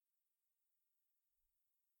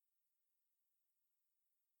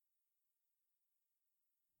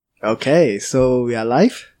Okay, so we are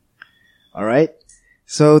live. All right.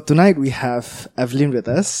 So tonight we have Evelyn with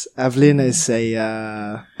us. Evelyn is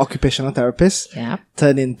a occupational therapist. Yeah.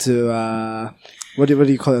 Turned into what do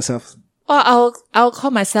you call yourself? Well, I'll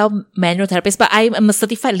call myself manual therapist, but I'm a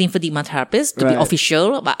certified lymphedema therapist to be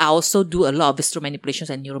official. But I also do a lot of visceral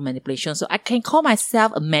manipulations and neural manipulations, so I can call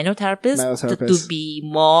myself a manual therapist, to be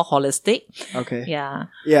more holistic. Okay. Yeah.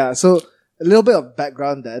 Yeah. So a little bit of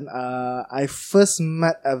background then. I first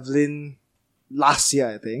met Evelyn last year,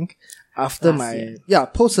 I think, after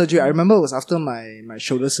post surgery. I remember it was after my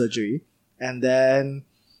shoulder surgery, and then.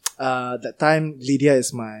 That time, Lydia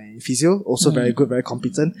is my physio, also very good, very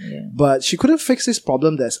competent. Yeah. But she couldn't fix this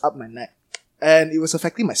problem that's up my neck. And it was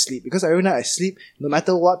affecting my sleep because every night I sleep, no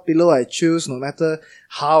matter what pillow I choose, no matter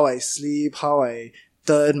how I sleep, how I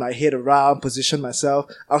turn my head around, position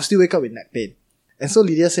myself, I'll still wake up with neck pain. And so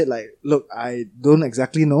Lydia said look, I don't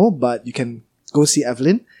exactly know, but you can go see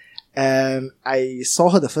Evelyn. And I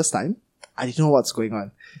saw her the first time. I didn't know what's going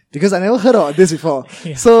on because I never heard of this before.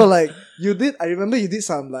 Yeah. So I remember you did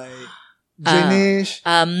some drainage.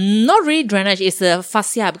 Not really drainage. It's a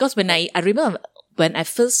fascia because when I remember when I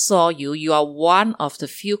first saw you, you are one of the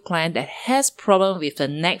few clients that has problem with the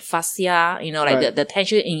neck fascia, the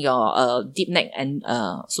tension in your deep neck and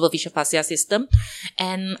superficial fascia system.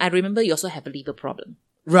 And I remember you also have a liver problem.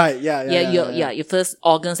 Right, yeah. Your first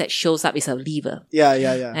organs that shows up is a liver. Yeah.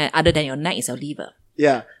 And other than your neck is a liver.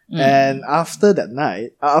 Yeah. And after that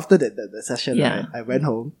night, after that session, right, I went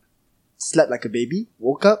home, slept like a baby,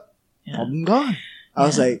 woke up, problem gone. I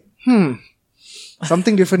was like,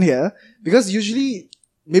 something different here. Because usually,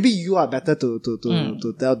 maybe you are better to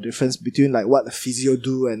tell the difference between what the physio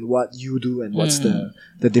do and what you do and what's the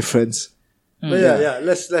difference. But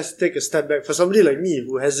let's take a step back. For somebody like me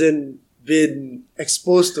who hasn't been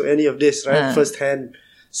exposed to any of this, right? First hand,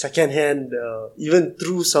 second hand, even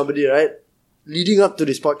through somebody, right? Leading up to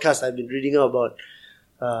this podcast, I've been reading about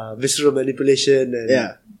visceral manipulation,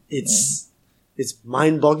 and it's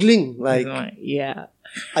mind-boggling.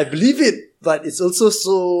 I believe it, but it's also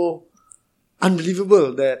so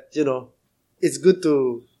unbelievable that it's good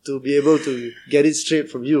to be able to get it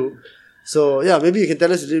straight from you. So maybe you can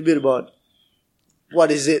tell us a little bit about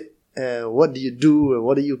what is it, what do you do, and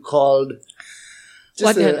what are you called?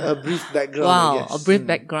 Just a brief background. Wow, I guess. A brief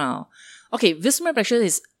background. Okay, visceral manipulation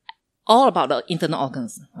is all about the internal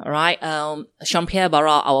organs, alright? Jean-Pierre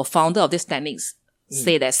Barral, our founder of these techniques,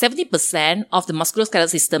 say that 70% of the musculoskeletal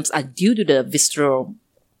systems are due to the visceral,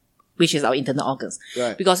 which is our internal organs.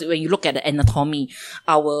 Right. Because when you look at the anatomy,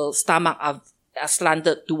 our stomach are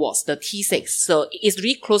slanted towards the T6. So it's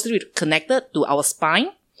really closely connected to our spine.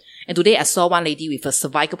 And today I saw one lady with a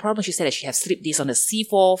cervical problem. She said that she has slipped disc on the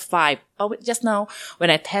C4-5. But just now, when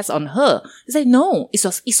I test on her, they said, no, it's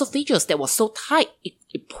your esophagus that was so tight.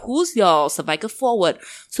 It pulls your cervical forward.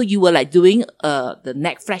 So you were doing the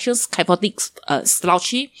neck flexions, kyphotic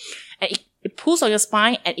slouchy. And it pulls on your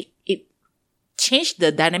spine and it changed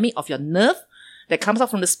the dynamic of your nerve that comes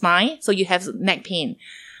out from the spine. So you have neck pain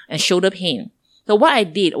and shoulder pain. So what I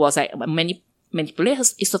did was I manipulate her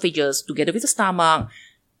esophagus together with the stomach.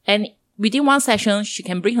 And within one session, she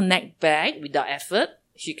can bring her neck back without effort.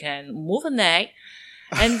 She can move her neck.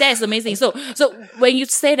 And that's amazing. So when you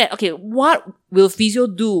say that, okay, what will physio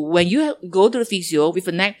do? When you go to the physio with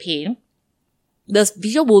a neck pain, the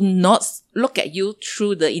physio will not look at you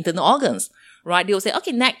through the internal organs, right? They will say,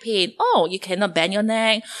 okay, neck pain. Oh, you cannot bend your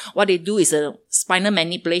neck. What they do is spinal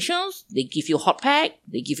manipulations. They give you hot pack.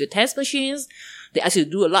 They give you test machines. They ask you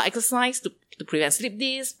to do a lot of exercise to prevent slip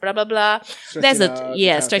disc, blah, blah, blah. Stretch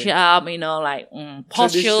it up,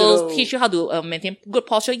 postures, teach you how to maintain good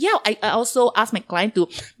posture. Yeah, I also asked my client to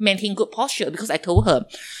maintain good posture because I told her,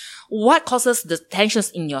 what causes the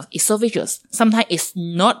tensions in your esophagus? Sometimes it's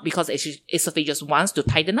not because esophagus wants to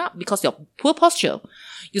tighten up, because your poor posture.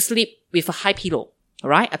 You sleep with a high pillow.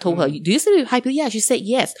 Alright? I told her, do you sleep with high pillow? Yeah, she said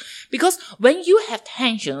yes. Because when you have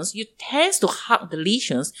tensions, you tend to hug the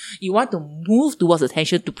lesions. You want to move towards the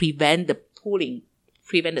tension to prevent the pulling,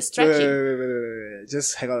 prevent the stretching. Wait.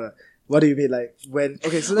 Just hang on. What do you mean? When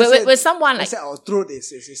someone let's say our throat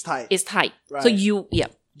is tight. It's tight. Right. So you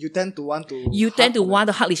tend to want to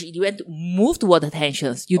hug lesions. You want to move toward the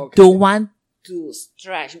tensions. You don't want to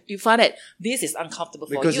stretch. You find that this is uncomfortable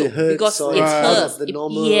for you. It hurts. Because it hurts.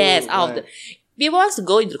 Out of the... People want to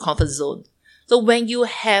go into the comfort zone. So when you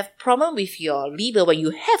have problem with your liver, when you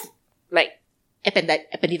have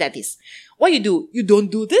appendicitis, what you do? You don't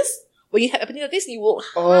do this. When you have appendicitis, you will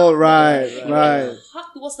hug.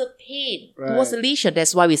 Hug towards the pain, towards the lesion.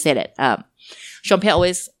 That's why we said that. Jean-Pierre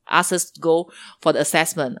always asks us to go for the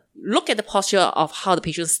assessment. Look at the posture of how the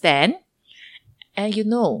patient stand, and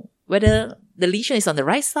whether the lesion is on the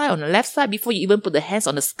right side, on the left side. Before you even put the hands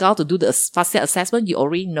on the skull to do the fascia assessment, you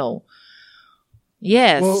already know.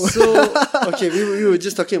 Yes. Well, so, okay, we were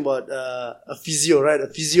just talking about a physio, right? A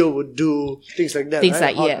physio would do things like that, Things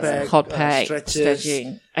right? like, hot pack,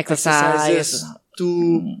 stretching, exercise.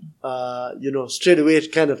 To, straight away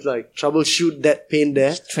kind of like troubleshoot that pain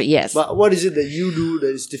there. Yes. But what is it that you do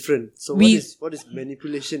that is different? So what is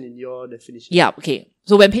manipulation in your definition? Yeah, okay.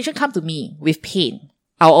 So when patient come to me with pain,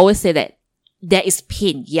 I'll always say that there is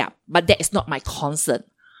pain, yeah, but that is not my concern.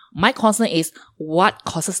 My concern is what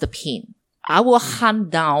causes the pain. I will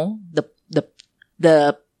hunt down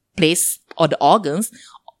the place or the organs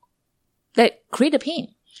that create the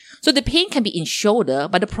pain. So the pain can be in shoulder,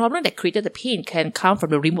 but the problem that created the pain can come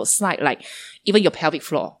from the remote side, like even your pelvic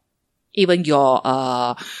floor, even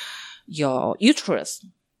your uterus.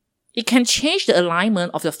 It can change the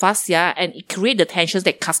alignment of the fascia and it create the tensions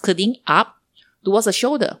that cascading up towards the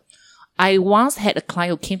shoulder. I once had a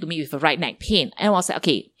client who came to me with a right neck pain and I was like,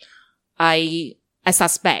 okay, I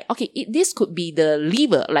suspect, okay, this could be the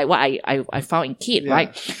liver, like what I found in kid,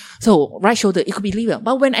 right? So right shoulder, it could be liver.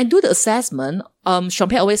 But when I do the assessment,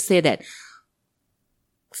 Jean-Pierre always say that,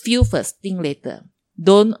 feel first, think later.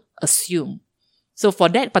 Don't assume. So for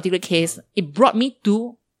that particular case, it brought me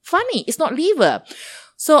to, funny, it's not liver.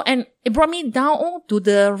 So, and it brought me down to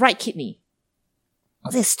the right kidney.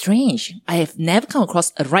 That's strange. I have never come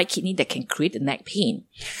across a right kidney that can create a neck pain.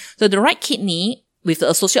 So the right kidney with the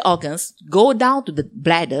associate organs go down to the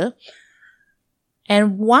bladder.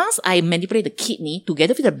 And once I manipulate the kidney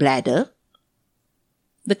together with the bladder,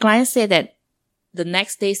 the client said that the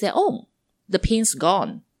next day said, oh, the pain's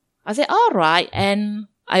gone. I said, all right. And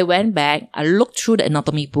I went back. I looked through the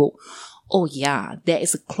anatomy book. Oh yeah, there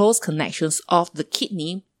is a close connections of the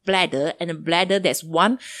kidney, bladder, and the bladder. There's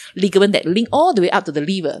one ligament that link all the way up to the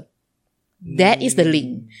liver. That is the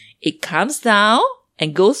link. It comes down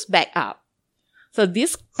and goes back up. So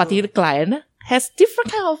this particular client has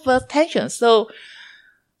different kind of tension. So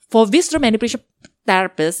for visceral manipulation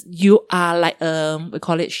therapists, you are like, we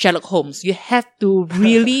call it Sherlock Holmes. You have to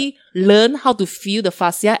really learn how to feel the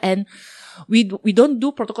fascia, and we don't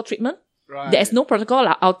do protocol treatment. Right. There is no protocol.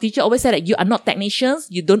 Our teacher always said that you are not technicians.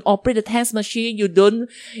 You don't operate the TENS machine. You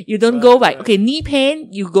don't go like, okay, knee pain,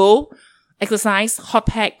 you go exercise, hot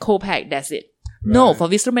pack, cold pack, that's it. Right. No, for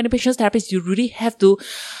visceral manipulation therapists, you really have to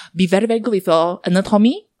be very, very good with your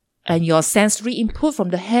anatomy and your sensory input from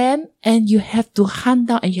the hand, and you have to hunt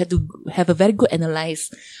down and you have to have a very good analysis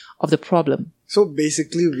of the problem. So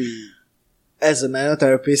basically, we, as a manual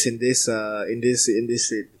therapist in this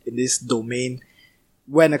domain,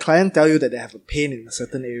 when a client tell you that they have a pain in a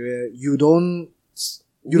certain area, you don't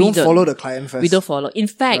follow the client first. We don't follow. In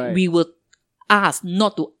fact, we will ask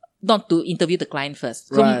not to interview the client first.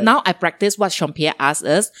 So now I practice what Jean-Pierre asked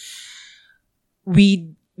us.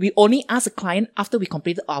 We only ask the client after we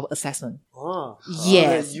completed our assessment. Oh,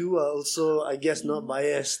 yes. You are also, I guess, not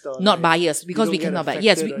biased. Not biased because we cannot bias.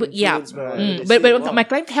 Yes, but my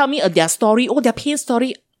client tell me their story, their pain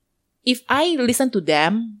story. If I listen to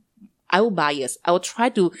them, I will bias. I will try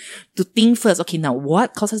to think first. Okay, now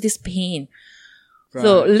what causes this pain? Right.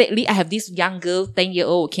 So lately, I have this young girl,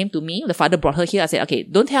 10-year-old, came to me. The father brought her here. I said, okay,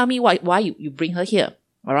 don't tell me why you bring her here.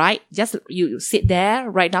 All right, just you sit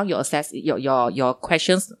there, write down your your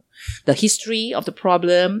questions, the history of the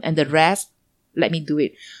problem, and the rest. Let me do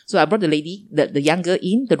it. So I brought the lady, the young girl,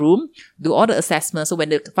 in the room, do all the assessments. So when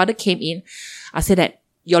the father came in, I said that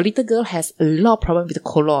your little girl has a lot of problem with the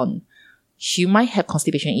colon. She might have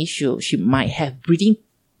constipation issue. She might have breathing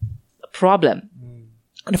problem.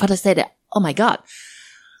 And the father said that, oh my God,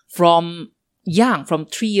 from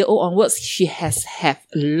 3-year-old onwards, she has had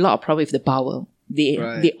a lot of problem with the bowel.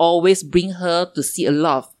 They always bring her to see a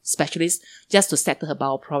lot of specialists just to settle her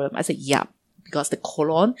bowel problem. I said, yeah, because the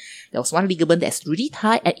colon, there was one ligament that's really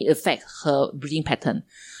tight and it affects her breathing pattern.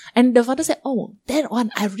 And the father said, oh, that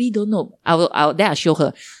one, I really don't know. Then I'll show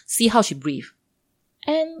her, see how she breathe.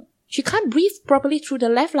 And she can't breathe properly through the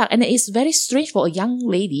left lung. And it's very strange for a young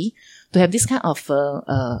lady to have this kind of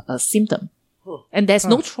symptom. And there's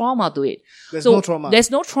no trauma to it. There's no trauma,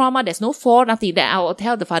 there's no fall, nothing. Then I will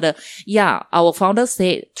tell the father, yeah, our founder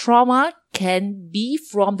said trauma can be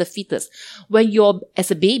from the fetus. When you're,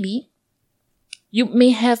 as a baby, you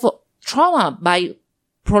may have trauma by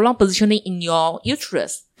prolonged positioning in your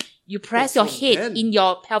uterus. You press your head in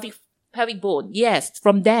your pelvic bone. Yes,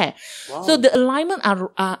 from there. Wow. So the alignment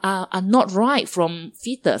are not right from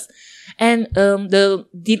fetus. And the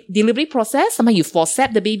delivery process, sometimes you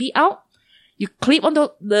forceps the baby out. You clip on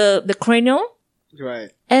the cranial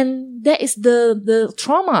Right. And that is the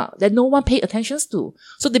trauma that no one paid attention to.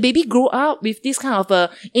 So the baby grew up with this kind of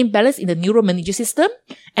imbalance in the neuromeningeal system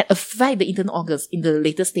and affect the internal organs in the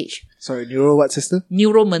later stage. Sorry, neuro what system?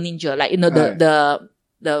 Neuromeningeal, like, Right.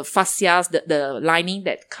 the fascias, the lining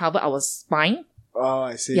that cover our spine. Oh,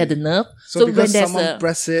 I see. Yeah, the nerve. So because someone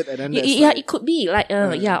press it and then it could be like,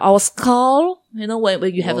 our skull,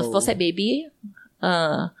 when you have a first-time baby,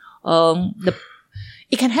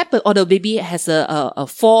 it can happen, or the baby has a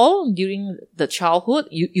fall during the childhood.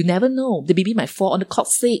 You never know. The baby might fall on the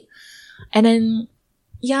coccyx. And then,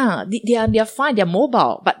 they are fine, they're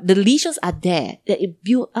mobile, but the lesions are there, that it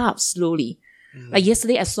build up slowly. Like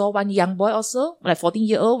yesterday, I saw one young boy also, like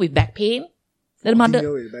 14-year-old with back pain. The mother,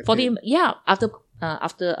 14,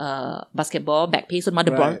 after basketball, back pain. So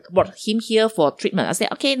mother brought him here for treatment. I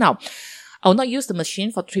said, okay, now, I will not use the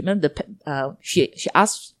machine for treatment. She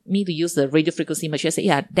asked me to use the radio frequency machine. I said,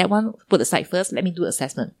 yeah, that one put aside first. Let me do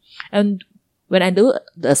assessment. And when I do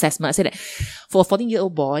the assessment, I said that for a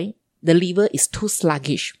 14-year-old boy, the liver is too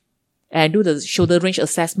sluggish. And I do the shoulder range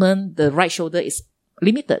assessment. The right shoulder is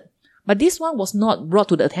limited. But this one was not brought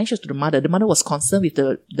to the attention to the mother. The mother was concerned with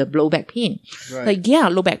the low back pain. Right.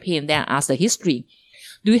 Like, low back pain. Then I asked the history.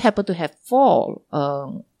 Do you happen to have fall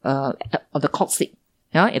of the coccyx?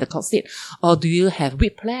 At the coccyx? Or do you have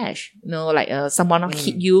whiplash? Like someone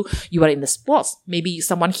hit you, you are in the sports. Maybe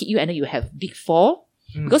someone hit you and then you have big fall.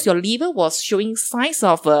 Because your liver was showing signs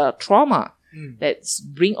of trauma that's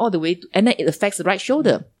bring all the way to, and then it affects the right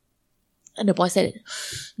shoulder. And the boy said,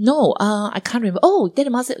 no, I can't remember. Oh, then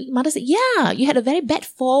the mother said, yeah, you had a very bad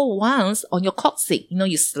fall once on your coccyx.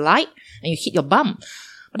 You slide and you hit your bum.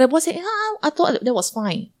 But the boy said, I thought that was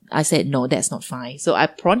fine. I said, no, that's not fine. So I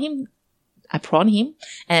prawn him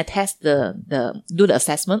and I test do the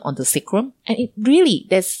assessment on the sacrum. And it really,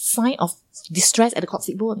 there's sign of distress at the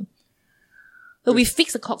coccyx bone. So we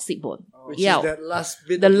fix the coccyx bone. Which is that last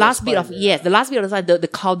bit. The last bit of the spine, the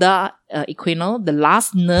cauda equina, the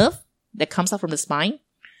last nerve that comes out from the spine.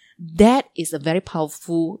 That is a very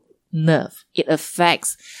powerful nerve. It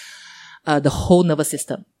affects the whole nervous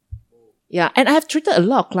system. Yeah, and I have treated a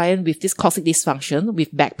lot of clients with this coccyx dysfunction,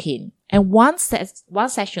 with back pain. And one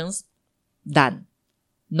session's done.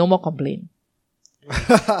 No more complaint.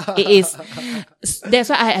 It is. That's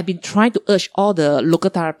why I have been trying to urge all the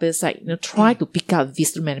local therapists, try to pick up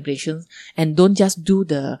visceral manipulations and don't just do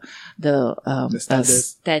the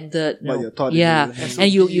standard. What you're taught.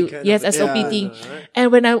 And you SOP thing. Right?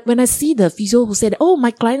 And when I see the physio who said, oh,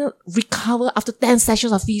 my client recovered after 10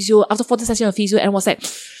 sessions of physio, after 14 sessions of physio, and was like,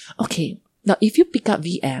 okay, now if you pick up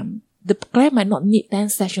VM, the client might not need 10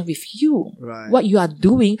 sessions with you. Right. What you are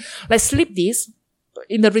doing, like sleep this.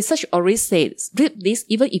 In the research already said, sleep this,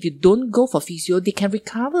 even if you don't go for physio, they can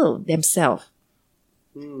recover themselves.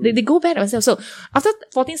 They go back themselves. So after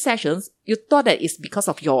 14 sessions, you thought that it's because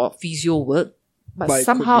of your physio work, but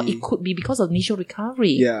somehow it could be because of initial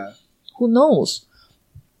recovery. Yeah. Who knows?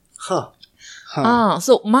 So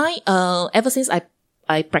my, ever since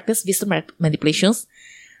I practiced visceral manipulations,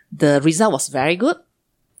 the result was very good.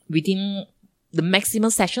 Within the maximum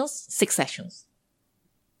sessions, 6 sessions.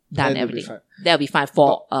 Done everything. That'll be fine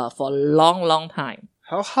for a long time.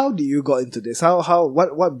 How do you got into this?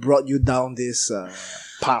 What brought you down this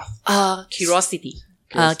path? Curiosity.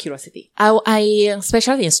 Curiosity. I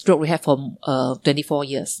specialized in stroke rehab for 24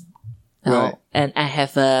 years. Right. And I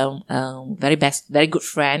have a very good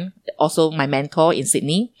friend, also my mentor in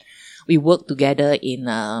Sydney. We worked together in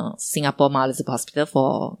Singapore Mount Elizabeth Hospital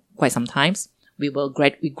for quite some time. We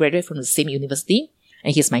graduated from the same university,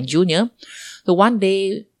 and he's my junior. So one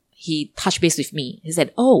day, he touched base with me. He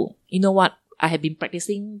said, oh, you know what? I have been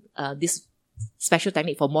practicing this special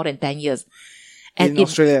technique for more than 10 years. And in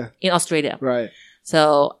Australia? In Australia. Right.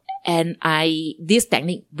 So, and this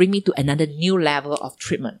technique bring me to another new level of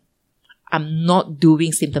treatment. I'm not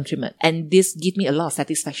doing symptom treatment. And this gives me a lot of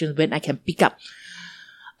satisfaction when I can pick up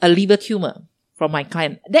a liver tumor from my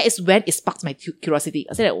client. That is when it sparks my curiosity.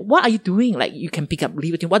 I said, what are you doing? Like, you can pick up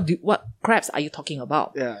liver tumor. What craps are you talking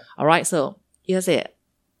about? Yeah. All right. So, he said,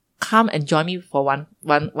 come and join me for one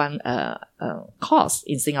course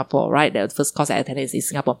in Singapore, right? The first course I attended is in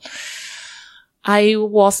Singapore. I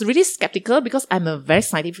was really skeptical because I'm a very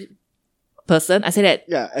scientific person. I said that,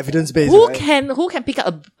 yeah, evidence-based. Who can pick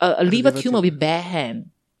up a liver tumor with bare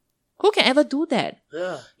hand? Who can ever do that?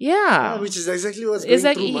 Yeah. Which is exactly what's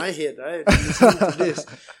going through my head, right? Listening to this.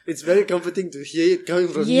 It's very comforting to hear it coming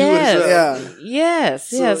from you as well. Yeah. Yes.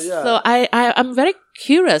 So I'm very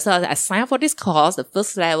curious. So I signed up for this course, the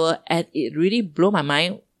first level, and it really blew my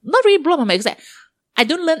mind. Not really blew my mind, because I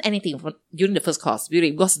don't learn anything during the first course, really,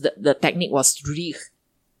 because the technique was really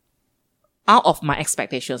out of my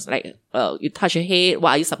expectations. Like, you touch your head,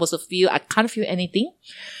 what are you supposed to feel? I can't feel anything.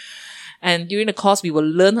 And during the course, we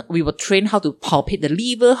will train how to palpate the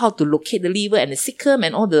liver, how to locate the liver and the cecum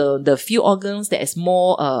and all the few organs that is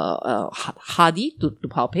more, hardy to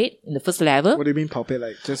palpate in the first level. What do you mean palpate?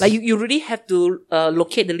 Like just Like you really have to,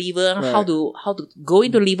 locate the liver, Right. how to go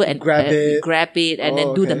into the liver and Grab it. and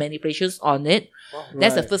then do the okay. manipulations on it.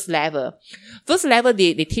 That's the Right. first level. First level,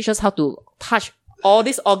 they teach us how to touch all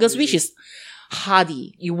these organs, which is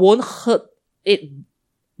hardy. You won't hurt it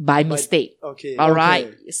by mistake. Okay.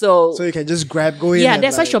 Alright? So you can just go in. yeah, and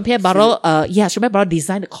that's why like, Jean-Pierre Barrault, Jean-Pierre Barrault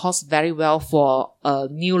designed the course very well for a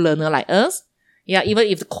new learner like us. Yeah, even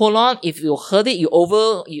if the colon, if you hurt it,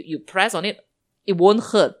 you press on it, it won't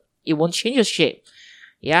hurt. It won't change the shape.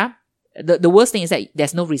 Yeah. The worst thing is that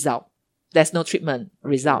there's no result. There's no treatment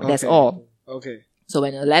result. That's Okay. all. Okay. So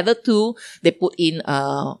when level 2, they put in,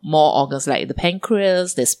 more organs like the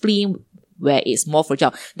pancreas, the spleen, where it's more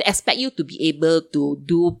fragile. They expect you to be able to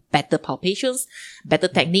do better palpations, better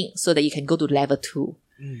technique, so that you can go to level 2.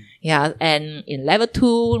 Yeah, and in level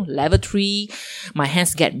 2, level 3, my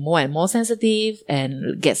hands get more and more sensitive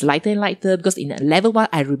and gets lighter and lighter, because in level 1,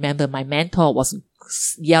 I remember my mentor was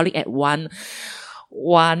yelling at one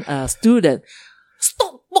student,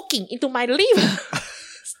 "Stop poking into my liver."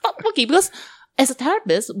 Stop poking, because as a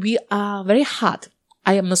therapist, we are very hard.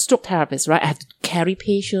 I am a stroke therapist, right? I have to carry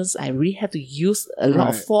patients. I really have to use a lot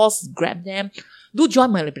of Right. force, grab them, do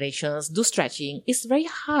joint manipulations, do stretching. It's very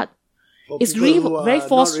hard. For It's people really who are very not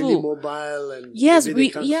forceful. really mobile and Yes, maybe they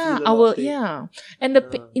can't feel a lot of things.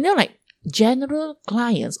 And like general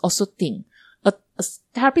clients also think a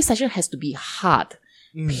therapy session has to be hard,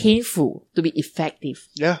 painful to be effective.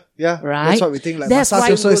 Yeah. Right? That's what we think. Like That's massage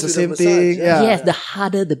why also we is go the to the same massage, thing. yeah. Yeah. Yes, the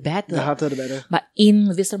harder the better. The harder the better. But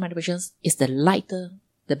in visceral manipulations, it's the lighter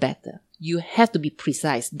the better. You have to be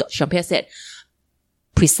precise. Jean-Pierre said,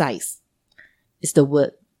 precise is the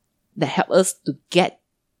word that helps us to get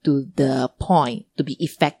to the point, to be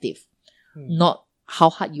effective. Not how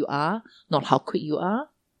hard you are, not how quick you are.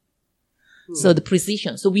 So the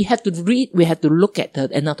precision. So we have to read, we have to look at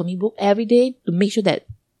the anatomy book every day to make sure that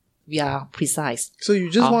we are precise. So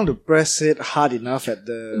you just want to press it hard enough at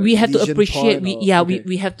the We have to lesion appreciate, point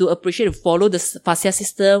we have to appreciate, follow the fascia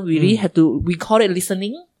system. We really have to, we call it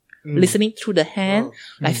listening. Listening through the hand,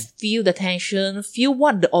 like feel the tension, feel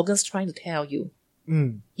what the organ's trying to tell you.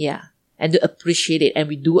 Yeah. And to appreciate it. And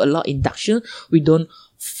we do a lot of induction. We don't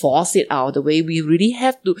force it out the way we really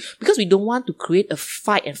have to, because we don't want to create a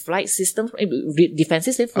fight and flight system, defense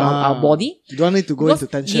system for our body. You don't need to go Because-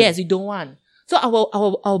 into tension. Yes, we don't want. So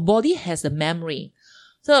our body has a memory.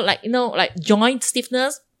 So like joint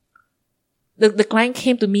stiffness, the client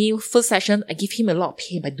came to me first session, I give him a lot of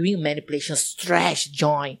pain by doing manipulation, stretch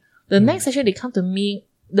joint. The next session they come to me,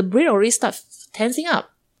 the brain already starts tensing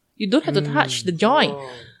up. You don't have to touch the joint.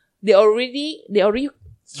 They already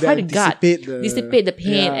try to dissipate the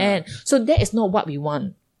pain, and so that is not what we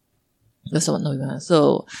want. That's not what we want.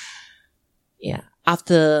 So yeah,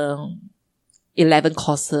 after 11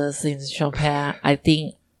 courses in Jean-Pierre, I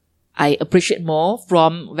think I appreciate more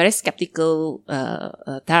from very skeptical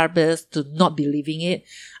therapists to not believing it.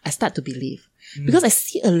 I start to believe because I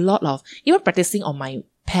see a lot of, even practicing on my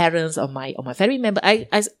parents or my family member. I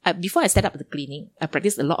before I set up the clinic, I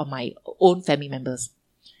practiced a lot on my own family members,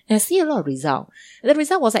 and I see a lot of result. And the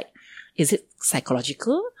result was like, is it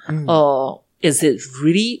psychological or is it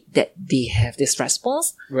really that they have this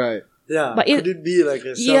response? Right. Yeah, But could it be like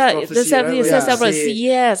a self-prophecy, the self, right? Where self you prophecy, say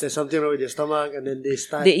yes. there's something wrong with your stomach, and then they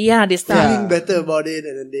start They start. feeling better about it,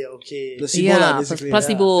 and then they're okay. Placebo lah, basically.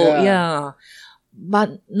 placebo, Yeah. yeah.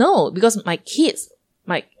 But no, because my kids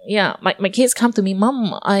come to me,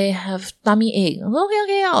 "Mom, I have tummy ache."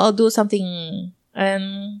 Okay, I'll do something.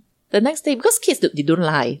 And the next day, because kids, they don't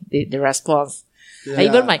lie, they respond. Yeah.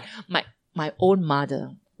 Even my own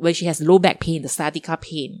mother, when she has low back pain, the sciatica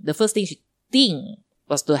pain, the first thing she think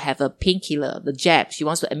was to have a painkiller, the jab. She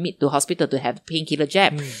wants to admit to hospital to have painkiller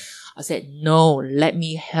jab. I said, "No, let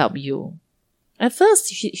me help you." At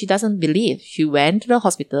first, she doesn't believe. She went to the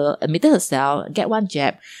hospital, admitted herself, get one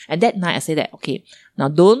jab. And that night I said that, okay, now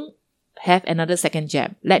don't have another second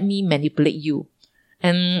jab. Let me manipulate you.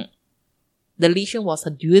 And the lesion was her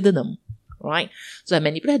duodenum, right? So I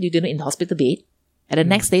manipulated her duodenum in the hospital bed. And the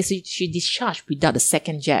next day, she discharged without the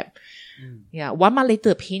second jab. Yeah, 1 month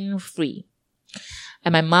later, pain-free.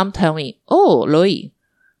 And my mom told me, "Oh, Loy,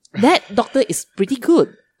 that doctor is pretty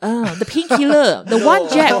good. The painkiller,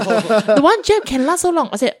 the one jab can last so long.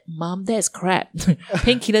 I said, Mom, that's crap.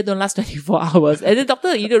 Painkiller don't last 24 hours. And the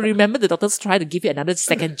doctor, you don't remember the doctors tried to give you another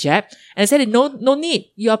second jab. And I said, no need.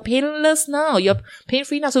 You're painless now. You're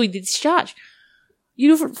pain-free now. So we discharge.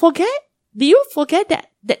 You forget? Do you forget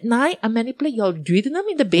that night I manipulate your duodenum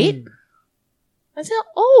in the bed? I said,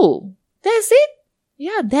 oh, that's it?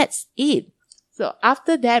 Yeah, that's it. So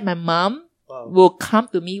after that, my mom will come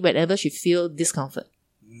to me whenever she feels discomfort.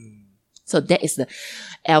 So that is the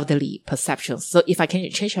elderly perceptions. So if I can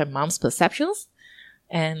change my mom's perceptions,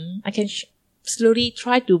 and I can slowly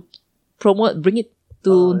try to bring it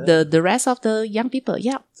to the rest of the young people.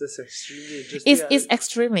 Yeah. That's extremely interesting. It's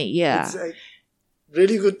extremely, yeah. It's like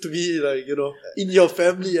really good to be like, in your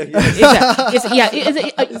family, I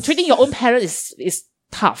guess. Treating your own parents is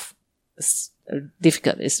tough. It's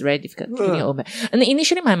difficult. It's very difficult. Treating your own parents. And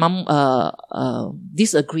initially my mom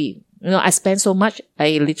disagreed. I spent so much.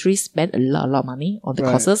 I literally spent a lot of money on the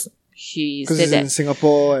courses. She said that in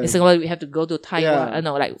Singapore, we have to go to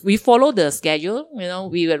Taiwan. We follow the schedule.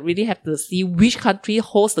 We would really have to see which country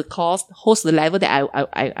hosts the course, hosts the level that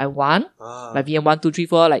I want. Like VM 1, 2, 3,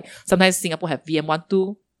 4. Like sometimes Singapore have VM 1,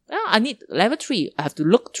 2. I need level 3. I have to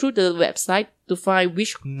look through the website to find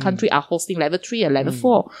which country are hosting level 3 and level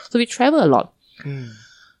 4. So we travel a lot.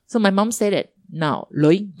 So my mom said that, now,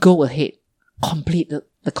 Loy, go ahead. Complete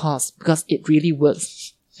the course because it really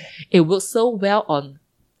works. It works so well on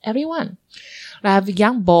everyone. I have a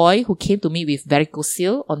young boy who came to me with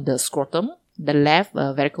varicocele on the scrotum. The left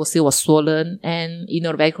varicocele was swollen, and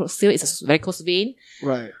varicocele is a varicose vein.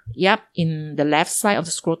 Right. Yep, in the left side of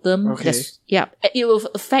the scrotum. Okay. It will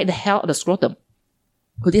affect the health of the scrotum.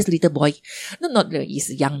 So this little boy, he's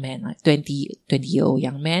a young man, like 20-year-old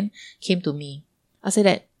young man, came to me. I said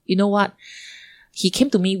that, you know what? He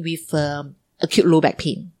came to me with acute low back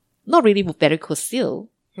pain. Not really with varicocele.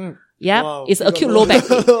 Yeah, wow, it's acute low back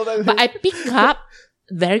pain. But I picked up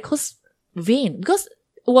varicose vein because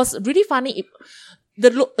it was really funny.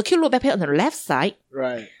 The acute low back pain on the left side.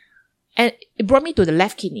 Right. And it brought me to the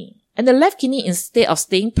left kidney. And the left kidney, instead of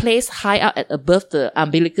staying placed high up at above the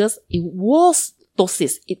umbilicus, it was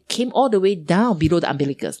ptosis. It came all the way down below the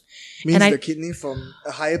umbilicus. Means the kidney from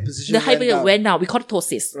a higher position went down. We call it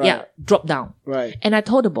ptosis. Right. Yeah, dropped down. Right. And I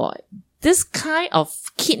told the boy, this kind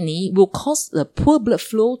of kidney will cause the poor blood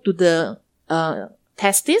flow to the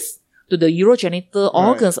testis, to the urogenital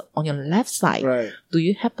organs on your left side. Right. Do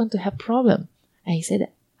you happen to have problem? And he said,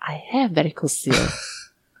 I have varicocele.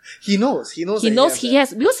 He knows he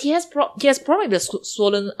has because he has problem with the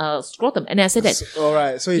swollen scrotum. And I said that. All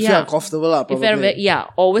right. So you feel uncomfortable, probably.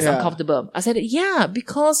 Always uncomfortable. I said,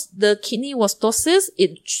 because the kidney was ptosis,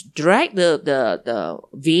 it dragged the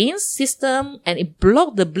veins system and it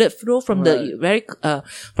blocked the blood flow from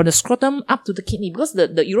from the scrotum up to the kidney because the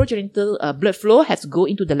urogenital blood flow has to go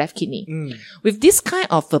into the left kidney. With this kind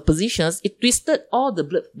of positions, it twisted all the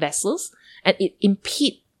blood vessels and it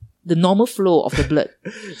impeded the normal flow of the blood.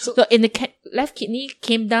 So in the left kidney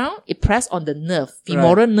came down, it pressed on the nerve,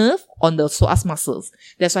 femoral nerve, on the psoas muscles.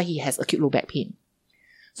 That's why he has acute low back pain.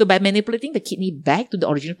 So by manipulating the kidney back to the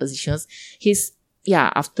original positions,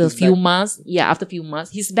 after a few months,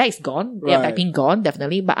 his back is gone. Right. Yeah, back pain gone,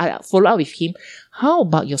 definitely. But I follow up with him. How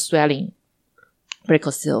about your swelling?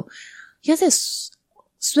 Varicocele. He says,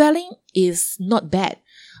 swelling is not bad.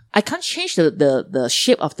 I can't change the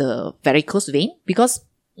shape of the varicose vein because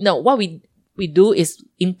what we do is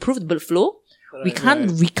improve the blood flow. Right, we can't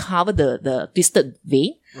recover the twisted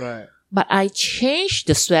vein. Right. But I changed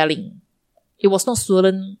the swelling. It was not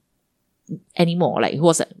swollen anymore. Like, it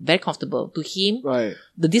was very comfortable. To him,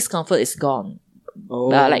 the discomfort is gone.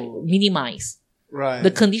 Minimized. Right. The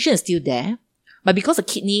condition is still there. But because the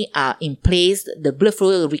kidney are in place, the blood flow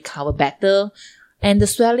will recover better. And the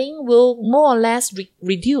swelling will more or less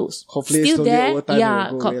reduce. Hopefully still there. Over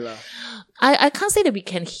time will go away. I can't say that we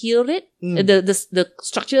can heal it. The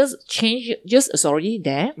structures change is already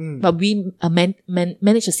there, but we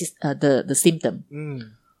manage the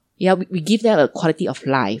symptom. Yeah, we give them a quality of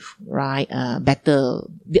life, right? Better.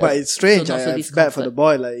 But it's strange. It's bad for the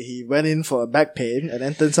boy. Like, he went in for a back pain, and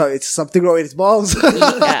then turns out it's something wrong with his balls. It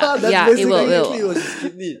will. It was his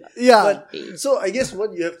kidney. Yeah. But, so I guess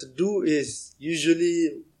what you have to do is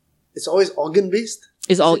usually it's always organ based.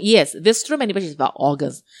 Visceral manipulation is about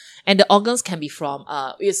organs. And the organs can be from,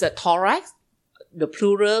 it's a thorax, the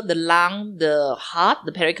pleural, the lung, the heart,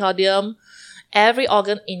 the pericardium, every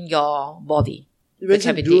organ in your body. You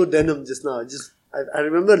mentioned duodenum just now. I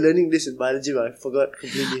remember learning this in biology, but I forgot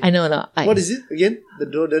completely. I know. What is it again? The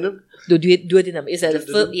duodenum? The duodenum is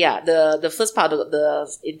the first part of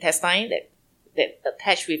the intestine that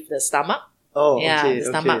attached with the stomach. Oh, Yeah, okay, the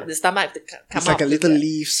stomach come It's like out a little with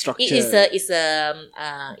leaf structure. it's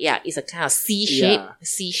a kind of C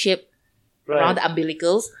shape around the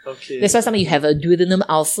umbilicals. Okay. That's why sometimes you have a duodenum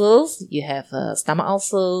ulcers, you have stomach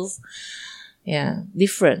ulcers. Yeah,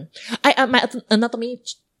 different. My anatomy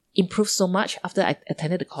improved so much after I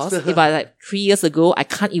attended the course. If I like 3 years ago, I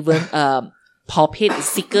can't even palpate the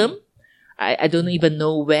cecum. I don't even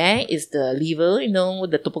know where is the liver,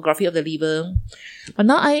 the topography of the liver. But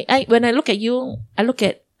now I when I look at you, I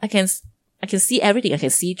can see everything. I can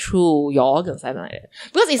see through your organs. I'm like,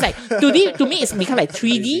 because it's like, to me, it's become like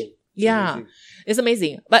 3D. Yeah. Amazing. It's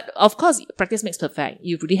amazing. But of course, practice makes perfect.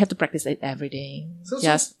 You really have to practice it every day. So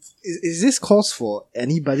is this course for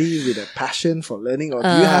anybody with a passion for learning, or do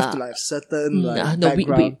you have to like certain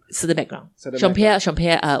background? Certain background. Certain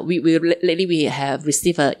Champierre, lately we have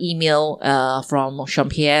received an email from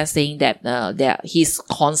Champierre saying that he's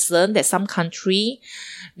concerned that some country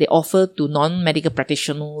they offer to non-medical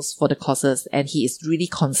practitioners for the courses, and he is really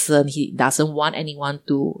concerned. He doesn't want anyone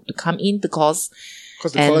to come in the course.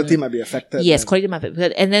 Because the quality might be affected. Yes, quality might be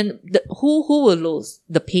affected. And then who will lose?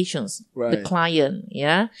 The patients, right. the client,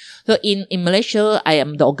 yeah? So in Malaysia, I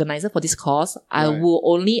am the organizer for this course. I will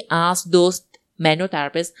only ask those manual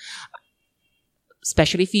therapists,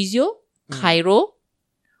 especially physio, chiro,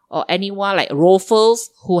 or anyone like Rolfers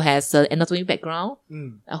who has an anatomy background,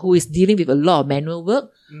 who is dealing with a lot of manual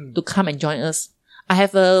work, to come and join us. I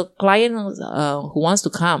have a client who wants to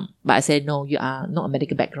come, but I said, no, you are not a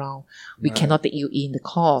medical background. We cannot take you in the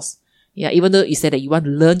course. Yeah, even though you said that you want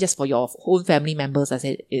to learn just for your own family members, I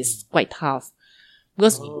said it's quite tough.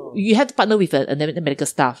 Because you have to partner with a medical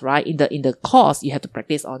staff, right? In the course, you have to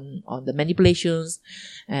practice on the manipulations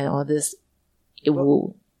and all this. It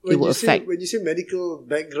will affect. When you say medical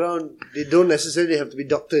background, they don't necessarily have to be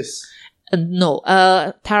doctors. No,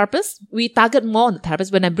 therapists, we target more on the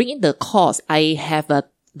therapists. When I bring in the course, I have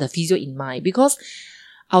the physio in mind, because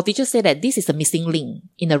our teachers say that this is a missing link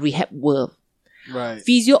in the rehab world. Right.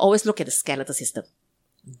 Physio always look at the skeletal system.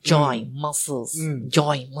 Joint, muscles,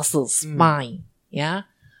 spine. Yeah.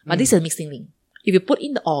 But this is a missing link. If you put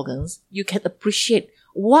in the organs, you can appreciate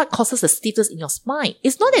what causes the stiffness in your spine.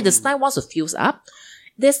 It's not that the spine wants to fuse up.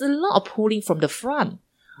 There's a lot of pulling from the front.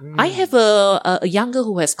 I have a younger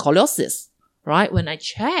who has scoliosis, right? When I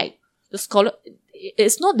check the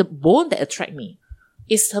it's not the bone that attract me.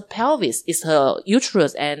 It's her pelvis, it's her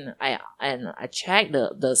uterus, and I checked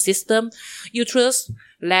the system. Uterus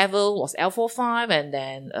level was L45, and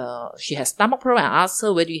then she has stomach problem. I asked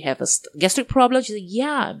her, whether you have a gastric problem? She said,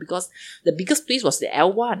 yeah, because the biggest place was the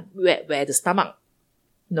L1, where the stomach,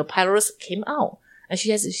 pylorus came out, and she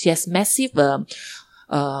has massive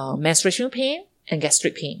menstruation pain and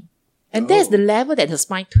gastric pain. And that's the level that her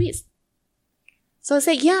spine twists. So I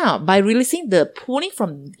said, yeah, by releasing the pulling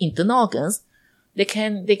from internal organs, they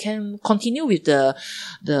can continue with the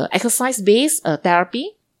exercise-based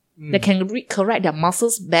therapy. They can correct their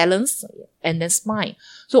muscles, balance, and then spine.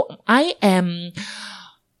 So I am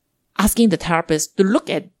asking the therapist to look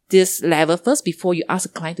at this level first before you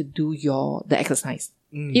ask the client to do the exercise.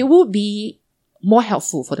 It will be more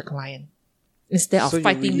helpful for the client. Instead of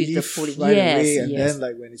fighting with the pulling. Right away, and then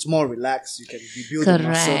like when it's more relaxed, you can rebuild the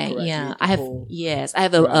muscle correctly. Yeah.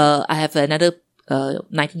 I have another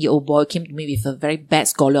 19-year-old boy came to me with a very bad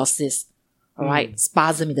scoliosis. Alright.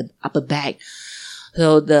 Spasm in the upper back.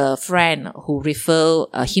 So the friend who referred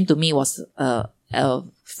him to me was a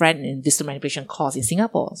friend in distal manipulation course in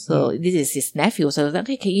Singapore. So this is his nephew. So I was like,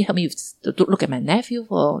 okay, can you help me to look at my nephew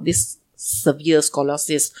for this severe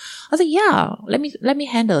scoliosis? I said, yeah, let me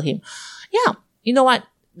handle him. Yeah, you know what?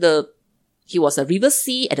 He was a reverse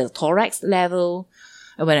C at the thorax level.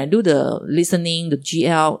 And when I do the listening, the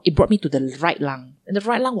GL, it brought me to the right lung. And the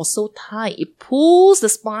right lung was so tight, it pulls the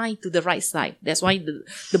spine to the right side. That's why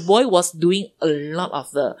the boy was doing a lot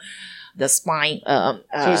of the spine. So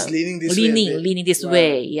it's leaning this way. Leaning this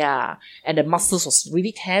way, yeah. And the muscles was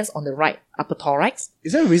really tense on the right upper thorax.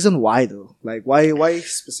 Is there a reason why though? Like why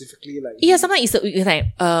specifically like? Yeah, sometimes it's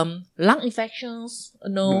like lung infections.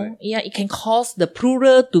 Right. Yeah, it can cause the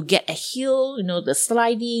pleural to get adhered. The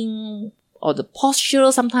sliding or the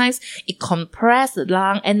posture. Sometimes it compress the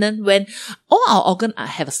lung, and then when all our organs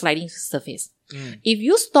have a sliding surface, if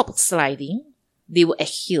you stop sliding, they will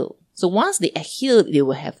adhere. So once they adhere, they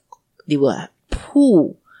will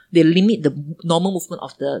pull. They limit the normal movement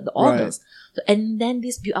of the organs. Right. So, and then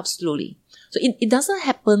this build up slowly. So it doesn't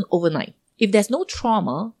happen overnight. If there's no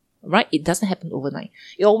trauma, right, it doesn't happen overnight.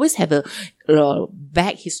 You always have a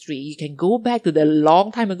back history. You can go back to the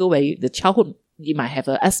long time ago where the childhood, you might have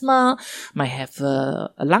asthma, might have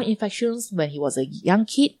lung infections when he was a young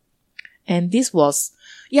kid. And this was,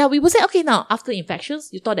 Yeah, we would say, okay, now after infections,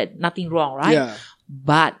 you thought that nothing wrong, right? Yeah.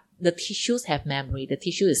 But the tissues have memory. The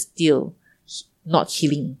tissue is still not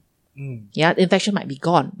healing. Yeah, the infection might be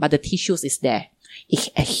gone, but the tissues is there. It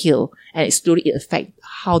heal, and it slowly affect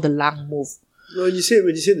how the lung move. When you say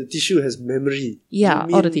the tissue has memory, Yeah,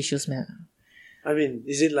 you all the mean- tissues, man. I mean,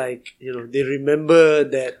 is it like, they remember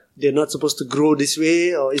that they're not supposed to grow this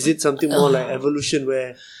way, or is it something more like evolution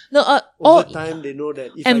where No, over time they know that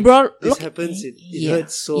if this look, happens, it yeah,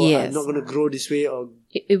 hurts, so yes. I'm not going to grow this way, or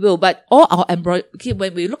It will, but all our embryo,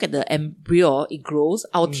 when we look at the embryo, it grows.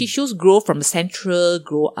 Our tissues grow from the central,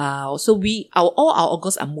 grow out. So all our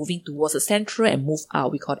organs are moving towards the central and move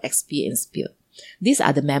out. We call it expel and spill. These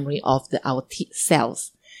are the memory of our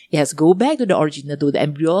cells. It has go back to the original, to the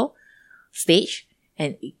embryo stage,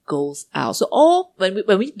 and it goes out. So when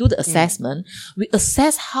we do the assessment, we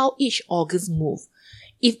assess how each organs move.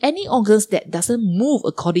 If any organs that doesn't move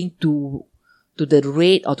according to the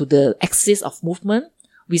rate or to the axis of movement,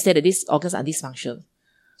 we say that these organs are dysfunctional.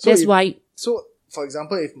 That's why. So, for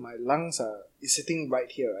example, if my lungs is sitting right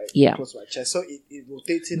here, right? Yeah. Close to my chest, so it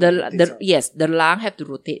rotates in. and rotates out. Yes, the lung have to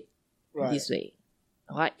rotate Right. this way.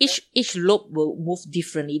 Right? Each lobe will move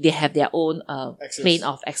differently. They have their own Axis. plane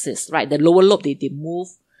of axis. Right? The lower lobe they move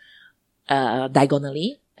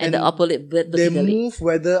diagonally, and the upper lobe They vertically. move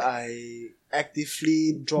whether I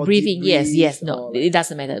actively draw Breathing, deep breath yes, no, or like- it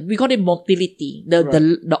doesn't matter. We call it motility.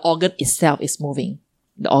 The organ itself is moving.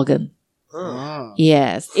 The organ. Ah.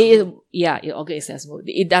 Yes. Your organ itself is moving.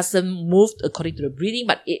 It doesn't move according to the breathing,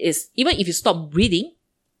 but it is, even if you stop breathing,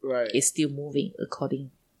 Right. it's still moving according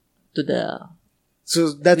to the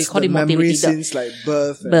So that's we call the it memory motility, since like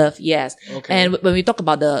birth. and- birth, yes. Okay. And when we talk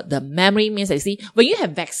about the memory means that, you see, when you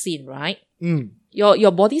have vaccine, right? Mm.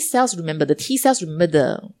 Your body cells remember, the T cells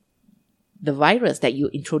remember the virus that you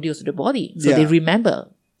introduce to the body. So they Yeah. remember.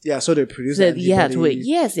 Yeah, so they produce So, antibody. yeah, to it.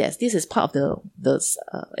 Yes. This is part of the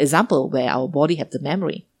example where our body have the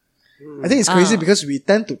memory. I think it's crazy Ah. because we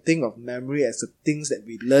tend to think of memory as the things that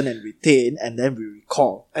we learn and retain and then we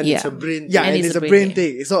recall. and Yeah. it's a brain. Yeah, And and it's it's a a brain brain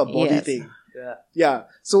thing. It's not a body Yes. thing. Yeah. Yeah.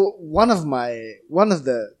 So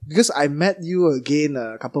because I met you again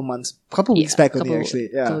a couple weeks back only actually.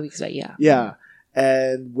 Yeah. Couple weeks back, yeah. Yeah.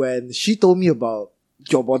 And when she told me about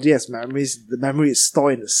your body has memories, the memory is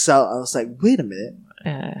stored in the cell, I was like, wait a minute.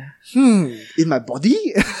 In my body?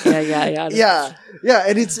 Yeah. Yeah.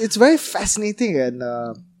 And it's very fascinating and,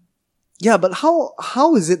 but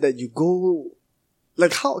how is it that you go,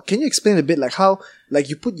 like how, can you explain a bit like how, like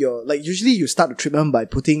you put your, like usually you start the treatment by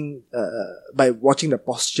putting, by watching the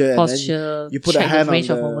posture, and then you put a check hand the range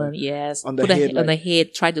on of the, movement, yes. on the Put a head, hand on the like-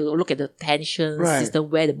 head, try to look at the tension Right. system,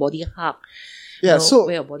 where the body hug. yeah, so,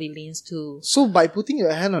 where your body leans to. so by putting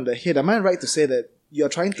your hand on the head, am I right to say that you're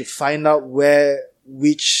trying to find out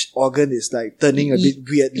which organ is like turning a bit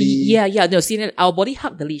weirdly? Yeah. No, see, our body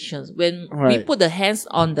hug the lesions. When we Right. put the hands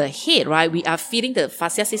on the head, right, we are feeling the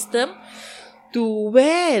fascia system to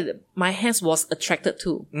where my hands was attracted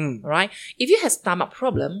to. Right? If you have stomach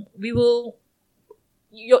problem, we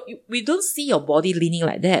don't see your body leaning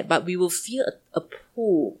like that, but we will feel a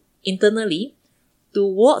pull internally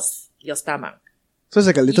towards your stomach. So it's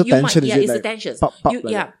like a little tension, is it? It's like a tension. pop, pop like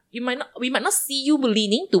that? We might not see you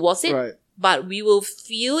leaning towards it, Right. but we will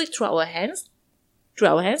feel it through our hands,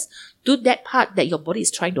 to that part that your body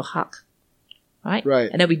is trying to hug. Right? Right.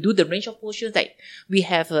 And then we do the range of motions, like we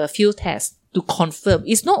have a few tests to confirm.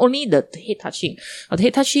 It's not only the head touching. On the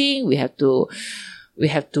head touching, we have to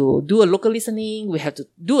do a local listening. We have to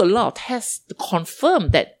do a lot of tests to confirm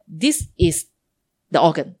that this is the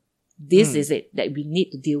organ. This is it that we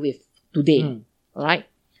need to deal with today. Right?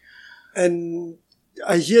 And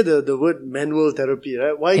I hear the word manual therapy,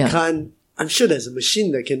 right? Why Yeah. can't, I'm sure there's a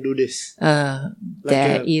machine that can do this. Like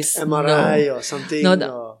There a is MRI no. or something.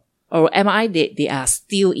 No, or MRI, they are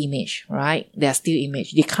still image, right? They are still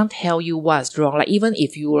image. They can't tell you what's wrong. Like even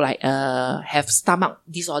if you have stomach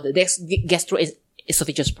disorder, that's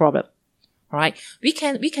gastroesophageal problem, right? We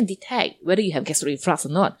can detect whether you have gastric reflux or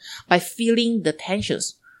not by feeling the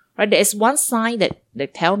tensions, right? There is one sign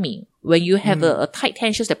that tell me when you have a tight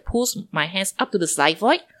tension that pulls my hands up to the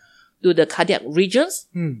xiphoid, to the cardiac regions,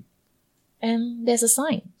 and there's a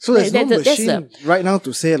sign. So there's no That's machine right now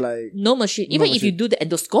to say like, no machine. Even if you do the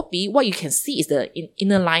endoscopy, what you can see is the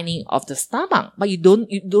inner lining of the stomach, but you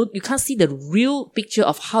can't see the real picture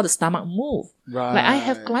of how the stomach move. right. Like I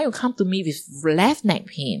have client who come to me with left neck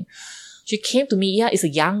pain. She came to me, it's a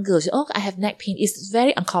young girl. She said, I have neck pain. It's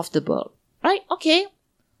very uncomfortable. Right? Okay.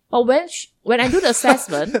 But when I do the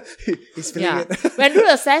assessment, He's feeling it. when I do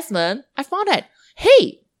the assessment, I found that,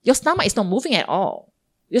 hey, your stomach is not moving at all.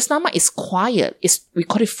 Your stomach is quiet. We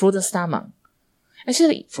call it frozen stomach. And she's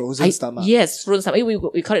like, Frozen stomach. Yes, frozen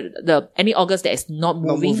stomach. We call it any organs that is not moving.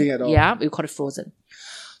 Not moving at all. Yeah, we call it frozen.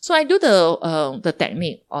 So I do the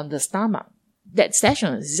technique on the stomach. That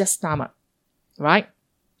session is just stomach, right?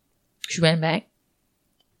 She went back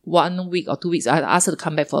 1 week or 2 weeks. I asked her to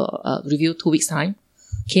come back for a review 2 weeks time.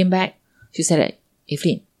 Came back. She said,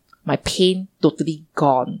 Evelyn, my pain totally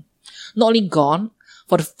gone. Not only gone,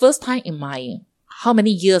 for the first time in my how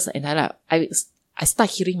many years, and I start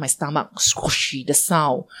hearing my stomach squishy, the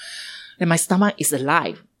sound, and my stomach is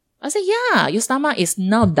alive. I said, yeah, your stomach is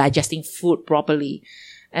now digesting food properly.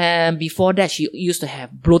 And before that, she used to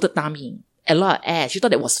have bloated tummy, a lot of air. She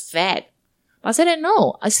thought it was fat. But I said,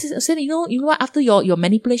 no. I said, you know what? After your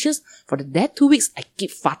manipulations, for that 2 weeks, I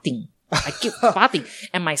keep farting. Farting.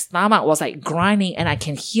 And my stomach was like grinding, and I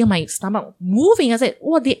can hear my stomach moving. I said,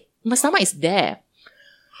 my stomach is there.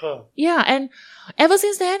 Huh. Yeah, and ever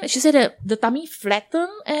since then, she said that the tummy flattened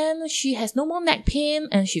and she has no more neck pain,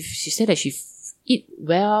 and she said that she eat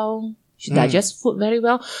well, she digests food very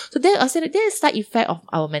well. So then I said that there is side effect of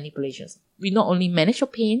our manipulations. We not only manage your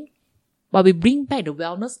pain, but we bring back the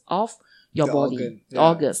wellness of your body, the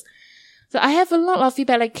organs. So I have a lot of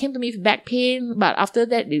feedback, like came to me with back pain, but after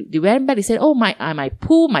that they went back, they said, oh, my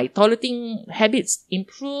poo, my toileting habits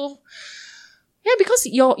improve. Yeah, because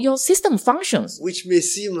your system functions. Which may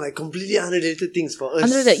seem like completely unrelated things for us.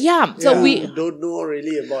 So we don't know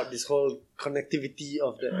really about this whole connectivity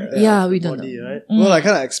of the we the don't body, know. right? Well, I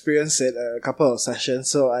kind of experienced it a couple of sessions.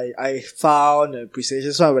 So I found an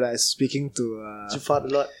appreciation. So when I was speaking to... You fart a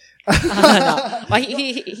lot. no, but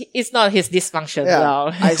it's not his dysfunction. Yeah,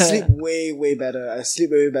 Well. I sleep way better.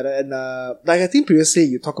 And like I think previously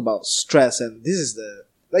you talk about stress, and this is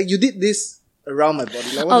you did this around my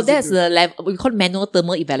body. Like, what that's the level we call manual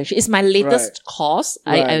thermal evaluation. It's my latest course.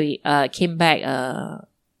 Right. I came back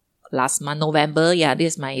last month, November. Yeah,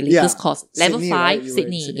 this is my latest course. Level Sydney, 5, right? You were in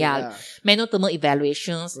Sydney. Sydney, Yeah. Manual thermal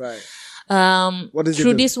evaluations. Right. What does it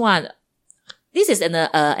Through do? this one, this is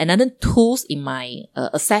another tools in my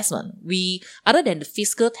assessment. Other than the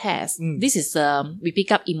physical test, this is we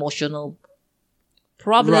pick up emotional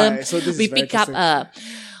problem. Right. So this we is very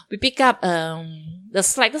pick up the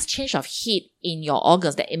slightest change of heat in your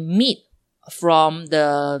organs that emit from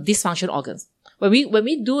the dysfunction organs. When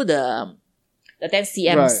we do the 10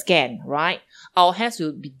 cm scan, right? Our hands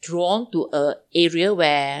will be drawn to an area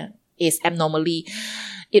where it's abnormally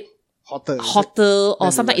hotter,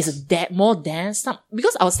 or sometimes it's more dense.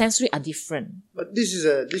 Because our sensory are different. But this is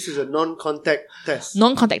a non-contact test.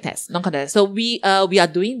 Non-contact test. So we are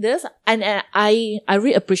doing this, and I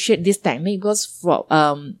really appreciate this technique because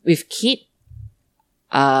with kid,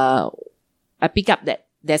 I pick up that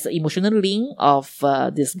there's an emotional link of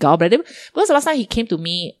this gallbladder. Because last time he came to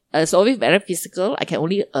me, it's always very physical. I can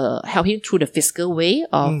only help him through the physical way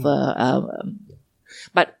of,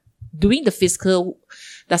 but doing the physical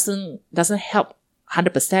doesn't help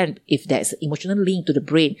 100% if there's an emotional link to the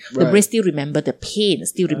brain. The brain still remember the pain,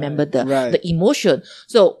 still remember the emotion.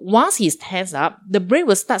 So once he's tense up, the brain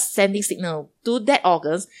will start sending signal to that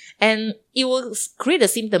organs, and it will create a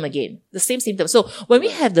symptom again, the same symptom. So when we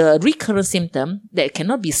have the recurrent symptom that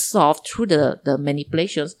cannot be solved through the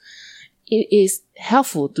manipulations, it is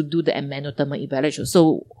helpful to do the manual thermal evaluation.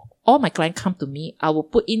 So all my clients come to me, I will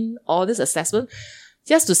put in all this assessment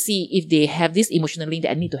just to see if they have this emotional link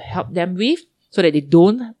that I need to help them with, so that they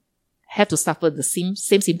don't have to suffer the same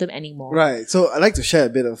symptom anymore. Right. So I'd like to share a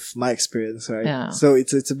bit of my experience, right? Yeah. So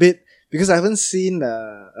it's a bit, because I haven't seen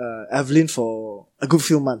Evelyn for a good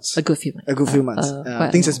few months.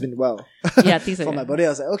 Things has been well. Yeah, things for my body. I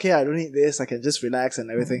was like, okay, I don't need this. I can just relax and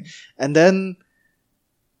everything. And then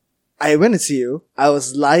I went to see you. I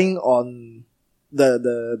was lying on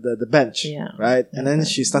the bench, right? And then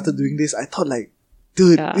she started doing this. I thought like,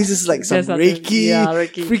 dude, this is like some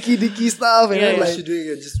Reiki, freaky dicky stuff. And then What's she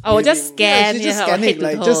doing? Just I will just scan. she's just scanning,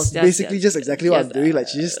 like just exactly what I'm doing. Like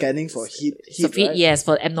she's just scanning for heat, right? Yes,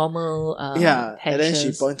 for abnormal and then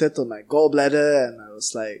she pointed to my gallbladder, and I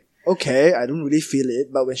was like, okay, I don't really feel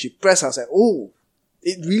it. But when she pressed, I was like, oh,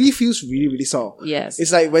 it really feels really, really sore. Yes.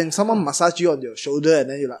 It's like when someone massages you on your shoulder and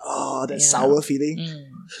then you're like, oh, that sour feeling.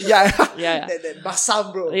 That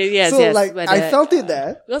basam, bro. So like, I felt it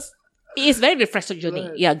there. Because it is very refreshing journey.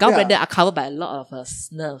 Yeah, gallbladder are covered by a lot of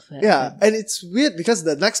nerve. Yeah, and it's weird because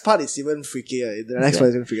the next part is even freakier. The next part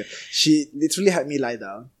is even freakier. She literally had me lie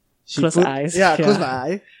down. Close my eyes. Yeah, close my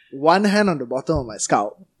eye. One hand on the bottom of my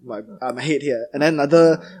scalp, my head here, and then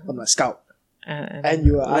another on my scalp. And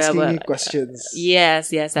you were asking me questions.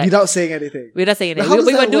 Yes. Without saying anything. We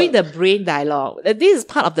were doing the brain dialogue. This is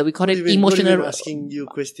part of we call it emotional. Asking you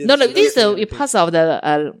questions. No, this is part of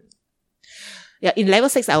Yeah, in level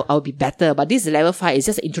 6, I'll be better. But this level 5 is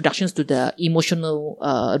just introductions to the emotional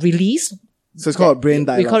release. So it's called a brain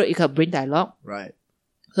dialogue. We call it brain dialogue. Right.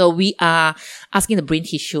 So we are asking the brain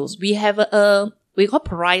tissues. We have we call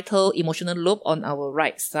parietal emotional lobe on our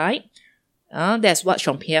right side. That's what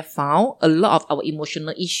Jean-Pierre found. A lot of our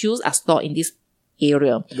emotional issues are stored in this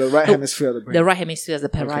area. The right hemisphere of the brain. The right hemisphere, the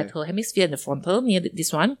parietal hemisphere and the frontal near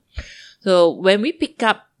this one. So when we pick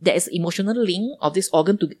up, there is emotional link of this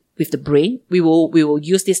organ with the brain. We will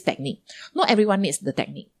use this technique. Not everyone needs the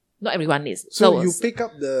technique. Not everyone needs. So you pick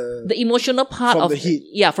up the emotional part from of the head.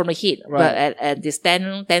 Yeah, from the head. Right. But at this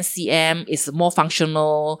 10 cm is more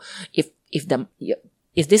functional.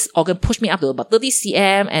 If this organ push me up to about 30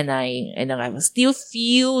 cm and I will still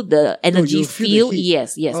feel the energy you feel the heat.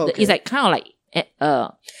 Yes. Oh, okay. It's like kind of like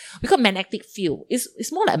we call magnetic field.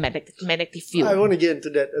 It's more like a magnetic field. I want to get into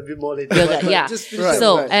that a bit more later. Yeah. Just Right.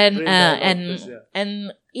 So right. and Brain dialogue first,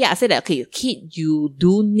 and I said that okay, kid, you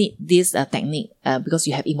do need this technique because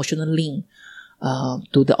you have emotional link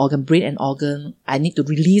to the organ, brain and organ. I need to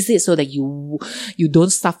release it so that you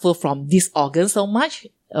don't suffer from this organ so much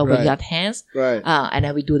when Right. you are tense. Right. And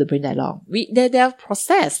then we do the brain dialogue. There are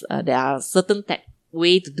process. There are certain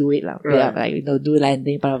way to do it lah. Right. Yeah, like do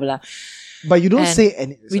landing, blah blah blah. But you don't And say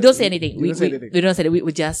anything. We don't say anything. We don't say anything. We don't say that.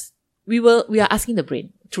 We are asking the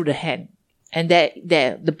brain through the hand. And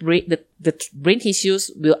the brain tissues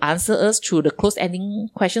will answer us through the close-ending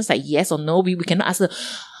questions like yes or no. We cannot answer,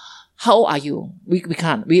 how old are you? We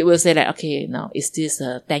can't. We will say that, okay, now, is this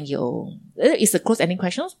a 10-year-old? It's a close-ending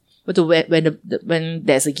questions. But when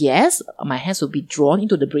there's a yes, my hands will be drawn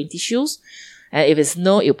into the brain tissues. And if it's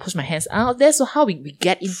no, it'll push my hands out. That's how we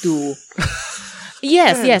get into...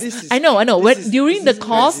 Yes, Man, yes. this is- I know. During the is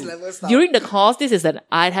course, next level stuff. during the course,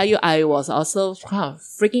 I tell you, I was also kind of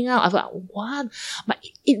freaking out. I thought, what? But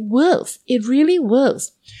it works. It really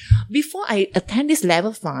works. Before I attend this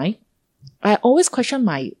level 5, I always question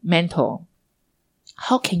my mentor.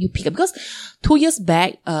 How can you pick up? Because 2 years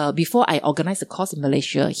back, before I organized the course in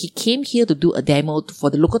Malaysia, he came here to do a demo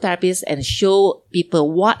for the local therapists and show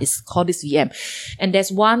people what is called this VM. And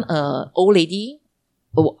there's one old lady,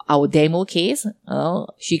 our demo case,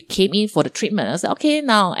 she came in for the treatment. I said, okay,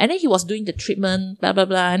 now. And then he was doing the treatment, blah, blah,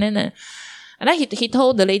 blah. And then he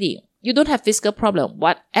told the lady, you don't have physical problem.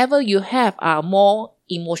 Whatever you have are more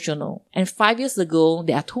emotional. And 5 years ago,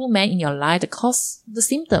 there are 2 men in your life that cause the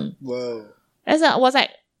symptom. Whoa. I was like,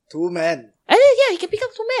 2 men. and then, yeah, he can pick up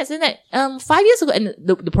 2 men. And like, 5 years ago, and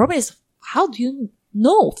the problem is, how do you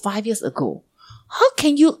know 5 years ago? How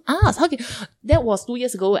can you ask? That was 2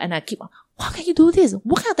 years ago, and I keep, how can you do this?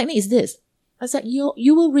 What kind of technique is this? I said, you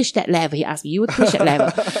will reach that level. He asked me, you will reach that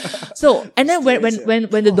level. So, and then when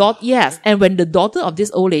the daughter, yes, and when the daughter of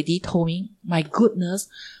this old lady told me, my goodness,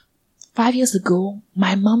 5 years ago,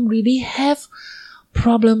 my mom really have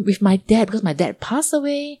problem with my dad because my dad passed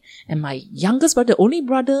away and my youngest brother, only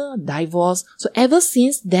brother, divorced. So ever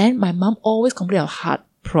since then, my mom always complained of heart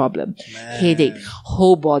problem, headache,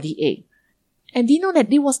 whole body ache. And do you know that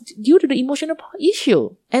it was due to the emotional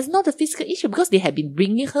issue and not the physical issue because they had been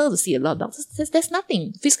bringing her to see a lot of doctors. There's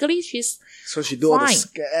nothing. Physically, she's So she do all the fine.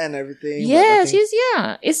 scan, everything. Yeah, but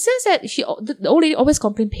nothing- it's just that the old lady always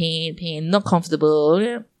complained pain, not comfortable.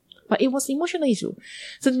 Yeah. But it was emotional issue.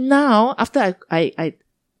 So now, after I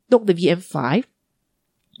took the VM5,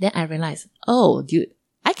 then I realized, oh, dude,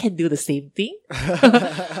 I can do the same thing.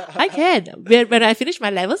 I can. When I finish my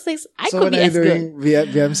level 6, I So could when be are you as good. doing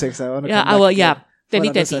VM6? I want to Yeah, come I will, back yeah. to one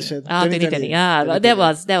other 2020. session. 2020. Yeah, but that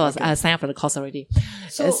was, I signed up for the course already.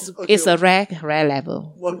 So, It's a rare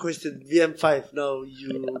level. One question, VM5 now,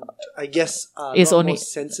 I guess, are It's a lot only- more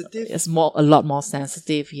sensitive. It's a lot more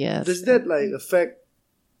sensitive, yes. Does that affect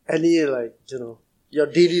any your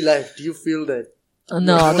daily life? Do you feel that?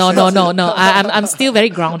 No. I'm still very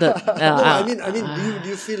grounded. No, I mean, do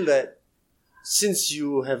you feel that since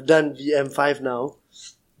you have done VM5 now,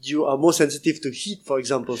 you are more sensitive to heat, for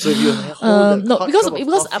example? So if you hold no, a hot because cup of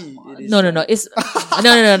coffee, it is no. It's no.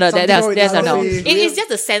 Something wrong with There's the no. coffee. It's just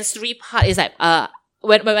the sensory part. It's like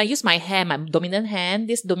when I use my hand, my dominant hand,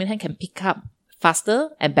 this dominant hand can pick up faster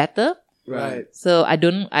and better. Right. So I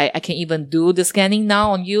can even do the scanning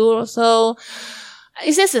now on you. So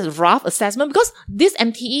it's just a rough assessment because this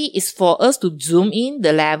MTE is for us to zoom in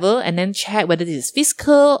the level and then check whether this is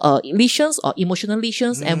physical lesions or emotional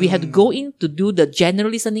lesions. And we have to go in to do the general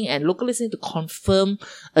listening and local listening to confirm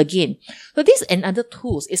again. So this and other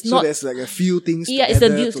tools. It's So not, there's like a few things yeah, it's a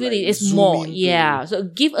together to, really, it's zoom more, into- yeah. So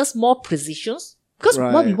give us more precisions because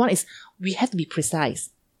what we Right. want is we have to be precise.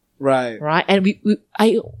 Right. Right? And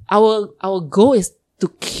our goal is to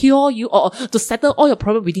cure you or to settle all your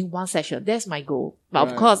problem within one session. That's my goal. But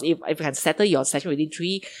of course, if you can settle your session within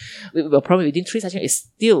three sessions, it's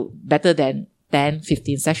still better than 10,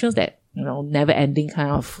 15 sessions that, never ending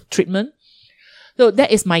kind of treatment. So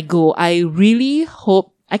that is my goal. I really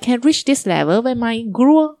hope I can reach this level when my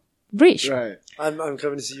guru reach. Right. I'm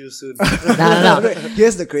coming to see you soon. No.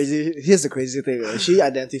 Here's the crazy thing. She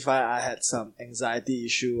identified I had some anxiety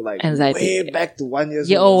issue, way back to 1 year.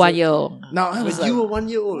 Year old, 1 year. Now I was you were 1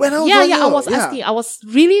 year old. When I was 1 year I was old, asking. I was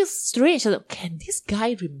really strange. I was like, can this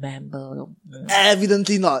guy remember?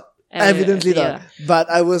 Evidently not. Evidently not. But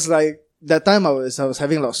I was like, that time I was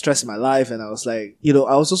having a lot of stress in my life, and I was like,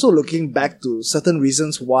 I was also looking back to certain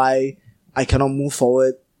reasons why I cannot move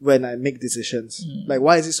forward when I make decisions. Like,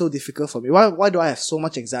 why is it so difficult for me? Why do I have so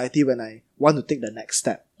much anxiety when I want to take the next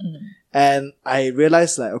step? And I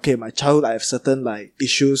realized my childhood, I have certain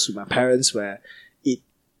issues with my parents where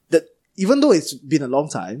even though it's been a long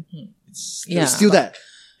time, it's still there.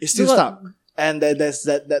 It's still stuck. And there's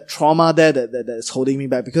that trauma there that's holding me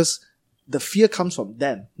back, because the fear comes from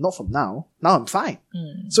then, not from now. Now I'm fine.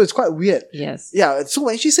 So it's quite weird. Yes. Yeah. So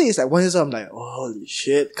when she says it's 1 year old, I'm like, oh, holy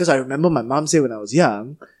shit. Because I remember my mom said when I was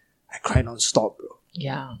young, I cried non-stop, bro.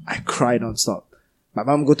 Yeah. I cried non-stop. My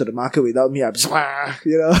mom go to the market without me. I'm just,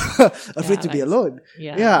 afraid to be alone.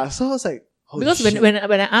 Yeah. So I was like, holy because shit. when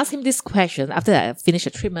I asked him this question after I finished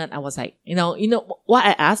the treatment, I was like, what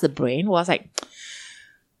I asked the brain was like,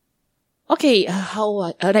 okay,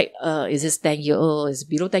 is this 10 year old? Is it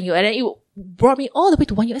below 10 year old? And then it brought me all the way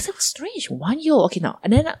to 1 year. I said, strange, 1 year old. Okay, now.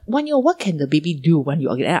 And then 1 year old, what can the baby do 1 year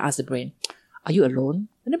old? And I asked the brain, are you alone?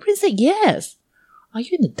 And the brain said, yes. Are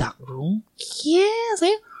you in the dark room? Yes. Are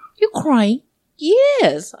you crying?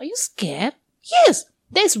 Yes. Are you scared? Yes.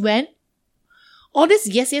 That's when all this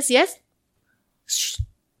yes,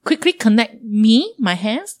 quickly connect my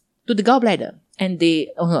hands to the gallbladder. And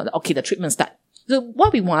the treatment start. So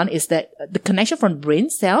what we want is that the connection from brain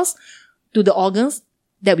cells to the organs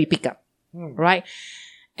that we pick up, right?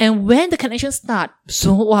 And when the connection start,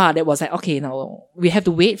 that was like, okay, now we have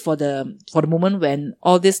to wait for the moment when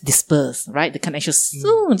all this disperse, right? The connection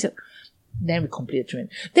soon. Then we complete the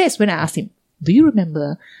treatment. That's when I asked him, do you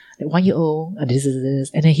remember that 1 year old, this.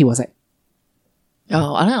 And then he was like,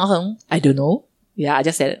 I don't know. Yeah, I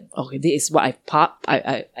just said, okay, this is what I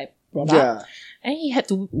brought up. And he had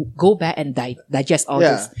to go back and digest all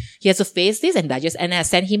this. He has to face this and digest. And I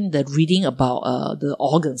sent him the reading about the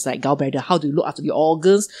organs, like gallbladder. How do you look after the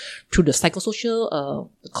organs through the psychosocial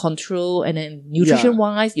control, and then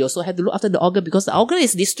nutrition-wise, you also have to look after the organ because the organ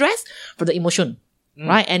is distressed from the emotion,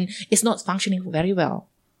 right? And it's not functioning very well.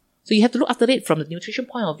 So you have to look after it from the nutrition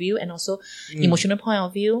point of view and also emotional point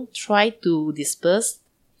of view. Try to disperse.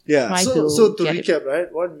 Yeah. So to recap, right?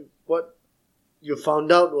 What you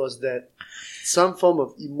found out was that some form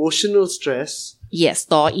of emotional stress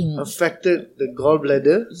affected the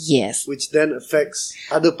gallbladder. Yes. Which then affects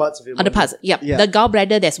other parts of your body. Other parts, yeah. The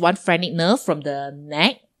gallbladder, there's one phrenic nerve from the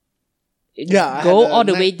neck. Yeah. Go all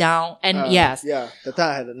the way down. And yes. Yeah. That time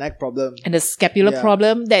I had a neck problem. And the scapular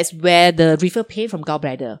problem, that's where the refer pain from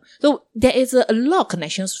gallbladder. So there is a lot of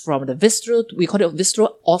connections from the visceral, we call it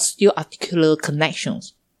visceral osteoarticular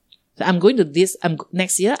connections. So I'm going to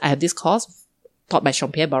next year, I have this course taught by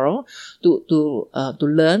Jean-Pierre Barrault to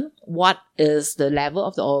learn what is the level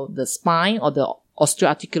of the spine or the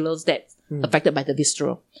osteoarticulars that's affected by the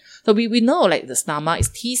visceral. So we know like the stomach is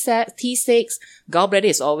T6, gallbladder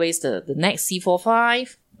is always the neck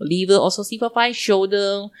C4-5, liver also C4-5,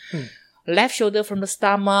 shoulder, left shoulder from the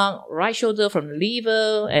stomach, right shoulder from the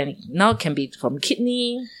liver, and now can be from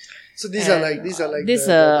kidney. So these are like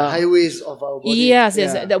the highways of our body. Yes,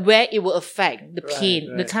 where it will affect the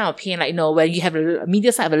pain, the kind of pain, like, when you have a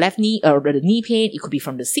medial side of the left knee or the knee pain, it could be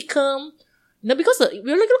from the cecum. Because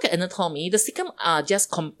we look at anatomy, the cecum are just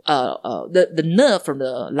the nerve from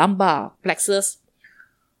the lumbar plexus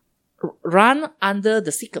run under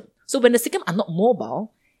the cecum. So when the cecum are not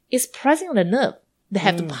mobile, it's pressing on the nerve. They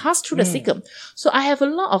have to pass through the cecum. So I have a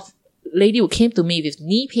lot of lady who came to me with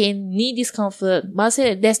knee pain, knee discomfort, but I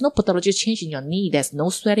said there's no pathological change in your knee, there's no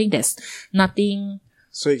swelling, there's nothing.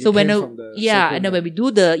 So when and then when we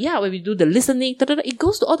do the listening, it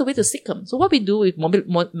goes all the way to cecum. So what we do, we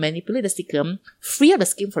manipulate the cecum, free up the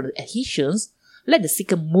skin from the adhesions, let the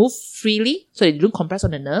cecum move freely so it don't compress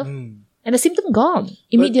on the nerve, and the symptom gone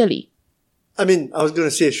immediately. I was going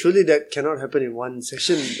to say, surely that cannot happen in one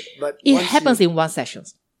session, but it happens in one session.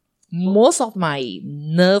 Most of my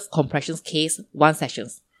nerve compressions case, one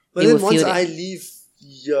sessions. But then once I leave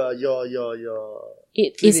your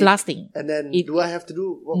it is lasting. And then do I have to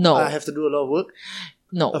do? No. I have to do a lot of work.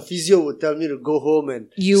 No. A physio would tell me to go home and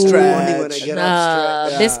You morning when I get up,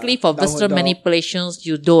 stretch. basically for Downward visceral dog. manipulations,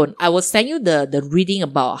 you don't. I will send you the reading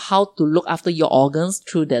about how to look after your organs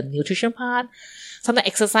through the nutrition part. Sometimes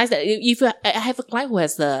exercise that if I have a client who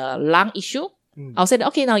has a lung issue, I'll say,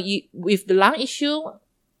 okay, now with the lung issue,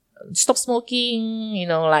 stop smoking,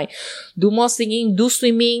 like do more singing, do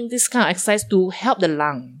swimming, this kind of exercise to help the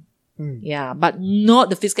lung. Yeah, but not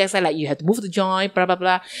the physical exercise like you have to move the joint, blah, blah,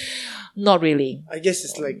 blah. Not really. I guess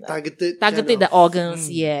it's like targeted The organs,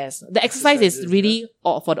 yes. The exercise is really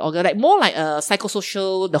for the organ, like more like a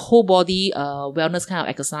psychosocial, the whole body wellness kind of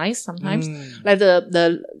exercise sometimes. Like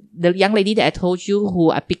the young lady that I told you who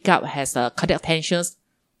I pick up has cardiac tensions.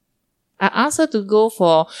 I asked her to go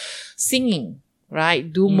for singing,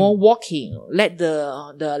 right? Do more walking. Let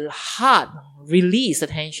the heart release the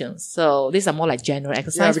tension. So these are more like general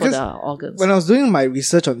exercise for the organs. When I was doing my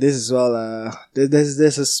research on this as well,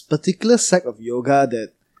 there's a particular sect of yoga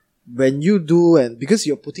that when you do, and because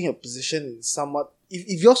you're putting your position in somewhat,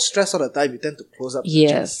 if you're stressed all the time, you tend to close up the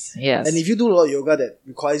chest. Yes. And if you do a lot of yoga that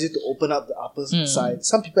requires you to open up the upper side,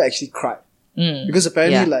 some people actually cry. Because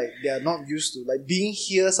apparently, like, they are not used to, like, being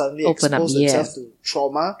here suddenly Open up, expose themselves to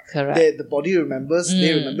trauma. Correct. The body remembers,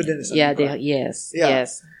 they remember, then it's suddenly yes,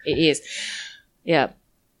 it is. Yeah.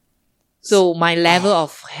 So my level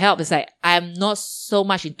of help is like, I'm not so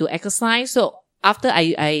much into exercise. So after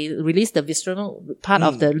I release the visceral part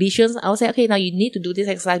of the lesions, I'll say, okay, now you need to do this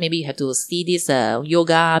exercise. Maybe you have to see this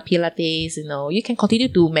yoga, Pilates, you can continue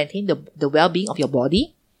to maintain the well-being of your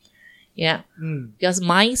body. Yeah. Because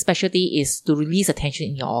my specialty is to release the tension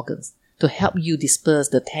in your organs, to help you disperse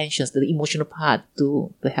the tensions, the emotional part,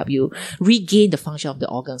 to help you regain the function of the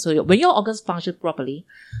organs. So when your organs function properly,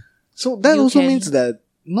 so that also means that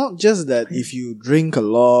not just that if you drink a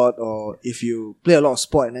lot or if you play a lot of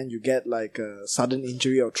sport and then you get like a sudden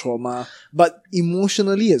injury or trauma, but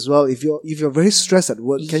emotionally as well, if you're very stressed at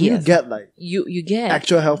work, can you get like you get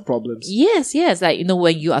actual health problems? Yes. Like,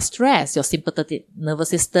 when you are stressed, your sympathetic nervous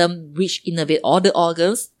system, which innervate all the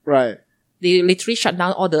organs, Right. they literally shut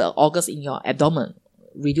down all the organs in your abdomen,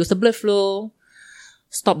 reduce the blood flow,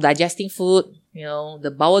 stop digesting food,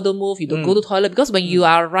 the bowel don't move, you don't go to toilet, because when you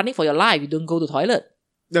are running for your life, you don't go to toilet.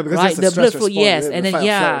 Yeah, because Right, that's the blood flow, yes, and then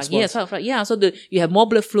response. so you have more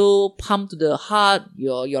blood flow pumped to the heart,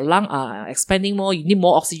 your lung are expanding more, you need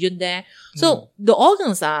more oxygen there. So the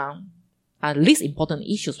organs are least important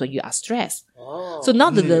issues when you are stressed. So now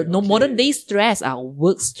the modern day stress are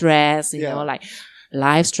work stress, like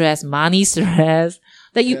life stress, money stress,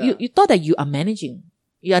 that you thought that you are managing.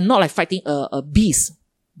 You are not like fighting a beast,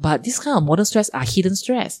 but this kind of modern stress are hidden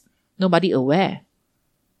stress. Nobody aware.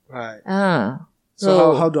 Right.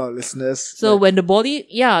 So how do our listeners? So when the body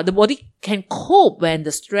can cope when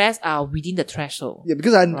the stress are within the threshold. Yeah,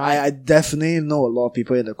 because I definitely know a lot of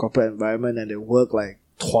people in the corporate environment and they work like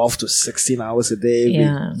 12 to 16 hours a day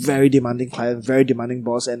with very demanding clients, very demanding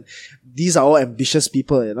boss, and these are all ambitious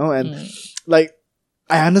people, and like,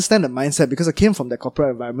 I understand the mindset because I came from the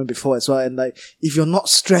corporate environment before as well, and like, if you're not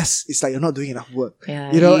stressed, it's like you're not doing enough work.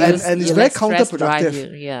 Yeah, and it's very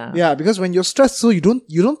counterproductive. Yeah, because when you're stressed, so you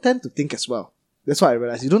don't tend to think as well. That's what I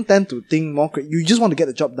realized. You don't tend to think more. You just want to get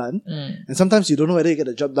the job done. And sometimes you don't know whether you get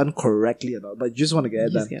the job done correctly or not, but you just want to get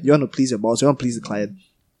it done. You want to please your boss. You want to please the client.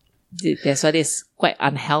 That's why it's quite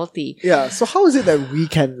unhealthy. Yeah. So how is it that we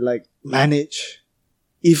can like manage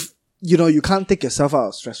if, you can't take yourself out of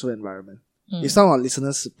a stressful environment? If some of our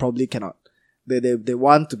listeners probably cannot. They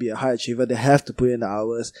want to be a high achiever. They have to put in the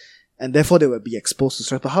hours and therefore they will be exposed to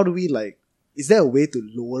stress. But how do we is there a way to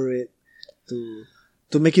lower it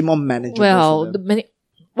to make it more manageable?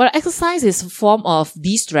 Well, exercise is a form of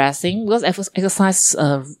de-stressing because exercise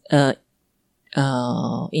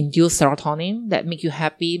induce serotonin that make you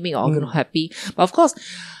happy, make your organ happy. But of course,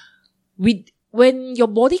 when your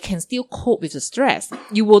body can still cope with the stress,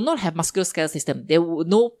 you will not have musculoskeletal system. There will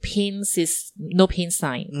no pain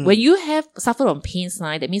sign. When you have suffered from pain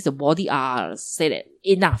sign, that means the body say that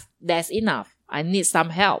enough. That's enough. I need some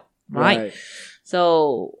help, right?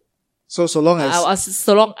 So long as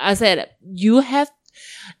I said,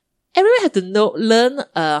 everyone have to learn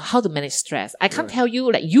how to manage stress. I can't tell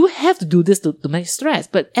you like you have to do this to manage stress,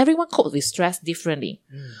 but everyone copes with stress differently.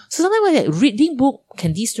 So sometimes when reading book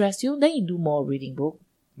can de-stress you, then you do more reading book.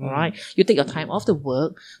 Alright? You take your time off the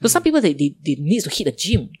work. So some people they need to hit the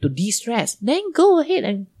gym to de-stress. Then go ahead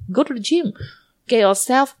and go to the gym. Get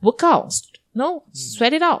yourself workout.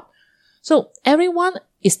 Sweat it out. So everyone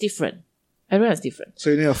is different. Everyone is different. So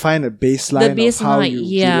you need to find a baseline of how you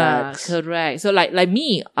relax. Correct. So like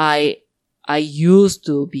me, I used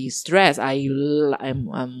to be stressed. I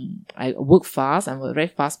work fast. I'm very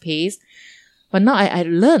fast paced. But now I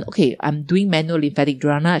learned, okay, I'm doing manual lymphatic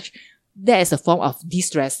drainage. That is a form of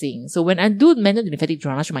de-stressing. So when I do manual lymphatic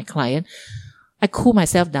drainage with my client, I cool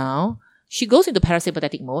myself down. She goes into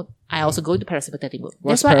parasympathetic mode. I also go into parasympathetic mode.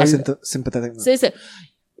 What's That's why parasympathetic mode? So it's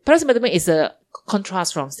parasympathetic mode is a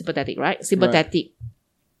contrast from sympathetic, right? Sympathetic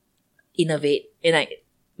innervate and like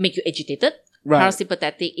make you agitated. Right.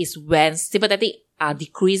 Parasympathetic is when sympathetic are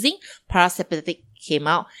decreasing, parasympathetic came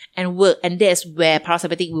out and work, and that's where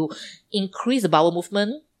parasympathetic will increase the bowel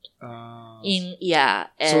movement. And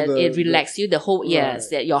it relaxes you. The whole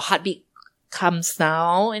that your heartbeat comes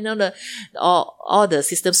down, all the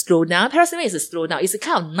systems slow down. Parasympathetic is a slow down. It's a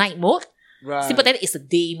kind of night mode. Right. Sympathetic is a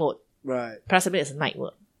day mode. Right. Parasympathetic is a night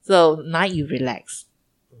mode. So night you relax.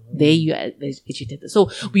 Day you are agitated.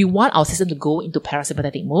 So we want our system to go into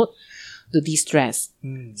parasympathetic mode to de-stress.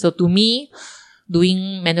 So to me,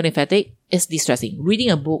 doing manual lymphatic is de-stressing.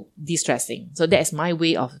 Reading a book, de-stressing. So that is my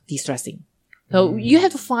way of de-stressing. So you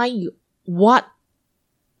have to find what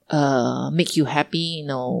make you happy,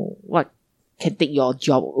 what can take your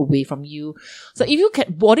job away from you. So if your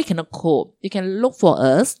body cannot cope, you can look for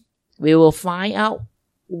us. We will find out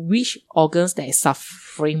which organs that is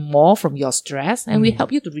suffering more from your stress, and we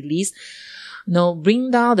help you to release,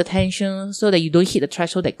 bring down the tension so that you don't hit the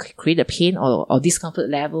threshold that create the pain or discomfort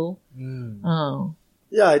level.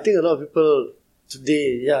 Yeah, I think a lot of people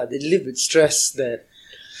today, they live with stress that,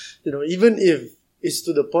 even if it's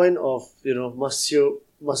to the point of,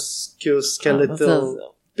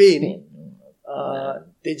 musculoskeletal pain,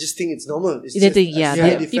 they just think it's normal. It's just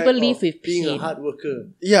people live with being pain. a hard worker.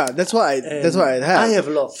 Yeah, that's what I have. I have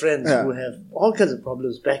a lot of friends who have all kinds of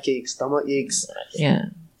problems, backaches, stomach aches.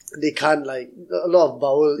 Yeah. They can't a lot of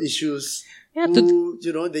bowel issues. Yeah,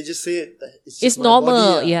 they just say it's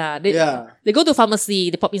normal. Body, They go to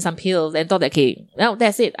pharmacy, they pop in some pills and thought, okay, well,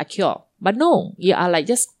 that's it, I cure. But no, you are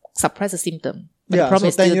just suppress the symptom. But the problem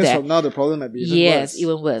is 10 still years there. from now, the problem might be even worse.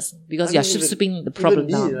 Even worse. Because you're sweeping the problem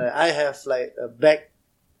down. I have a back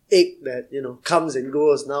ache that, comes and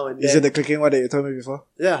goes now and then. Is it the clicking one that you told me before?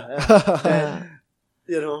 Yeah.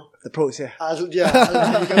 The pros, yeah. I'll be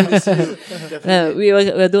coming to see you. Definitely.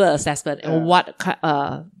 We'll do an assessment and what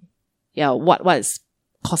is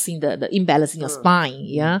causing the imbalance in your spine.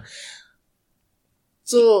 Yeah.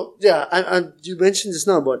 So you mentioned just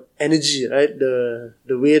now about energy, right? The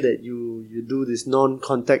way that you do these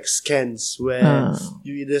non-contact scans where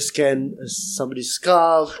you either scan somebody's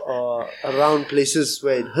scalp or around places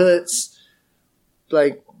where it hurts.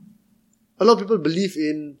 Like a lot of people believe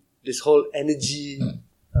in this whole energy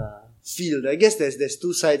field. I guess there's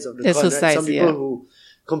two sides of the coin. Right? Some people who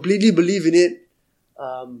completely believe in it.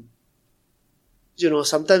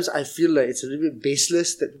 Sometimes I feel like it's a little bit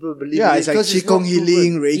baseless that people believe in it. It's like Qigong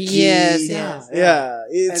healing, Reiki. Yes.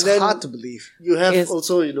 It's hard to believe. You have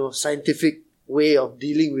also, scientific way of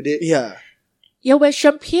dealing with it. Yeah. Yeah, when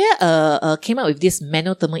Jean-Pierre came out with this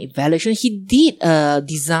manual thermal evaluation, he did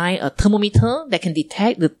design a thermometer that can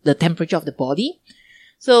detect the temperature of the body.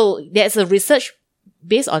 So there's a research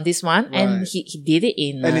based on this one, and he did it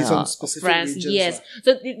in and it's on specific France. Regions, yes,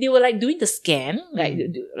 so they were doing the scan,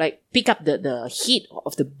 like pick up the heat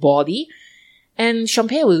of the body, and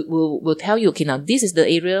Jean-Pierre will tell you, okay, now this is the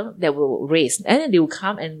area that will raise, and then they will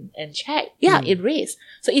come and check. Yeah, it raised.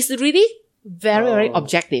 So it's really very very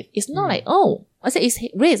objective. It's not like I said it's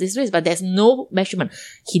raised, but there's no measurement.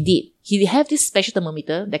 He have this special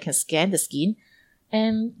thermometer that can scan the skin,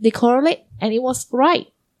 and they correlate, and it was right.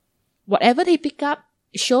 Whatever they pick up,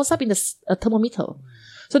 it shows up in the thermometer.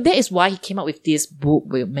 So that is why he came up with this book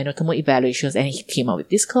with manual thermal evaluations, and he came up with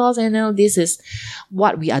this course, and now this is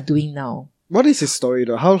what we are doing now. What is his story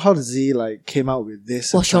though? How does he came out with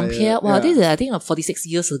this? Well, Jean-Pierre, this is I think 46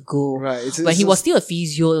 years ago. Right. When he was still a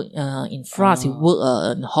physio in France, he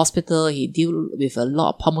worked in a hospital. He deal with a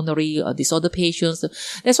lot of pulmonary disorder patients.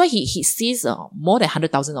 That's why he sees more than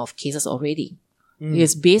 100,000 of cases already.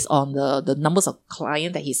 It's based on the numbers of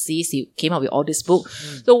clients that he sees. He came up with all this book.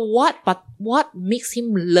 So what makes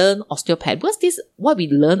him learn osteopath? Because what we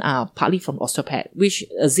learn are partly from osteopath, which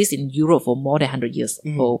exists in Europe for more than 100 years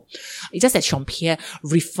old. It's just that Jean-Pierre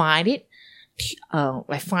refined it,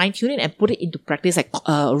 fine-tune it and put it into practice,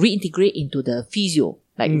 reintegrate into the physio,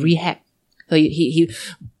 rehab. So he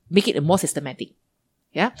make it more systematic.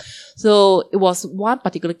 Yeah. So it was one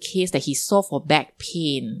particular case that he saw for back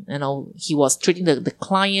pain. He was treating the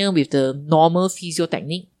client with the normal physio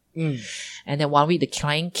technique. And then 1 week the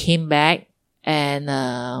client came back and,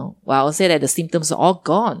 I'll say that the symptoms are all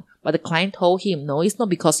gone. But the client told him, no, it's not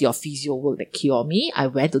because your physio work that cured me. I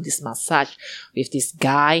went to this massage with this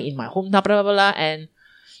guy in my hometown, blah, blah, blah. And,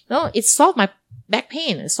 it solved back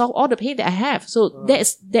pain, solve all the pain that I have. So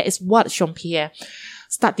that is what Jean-Pierre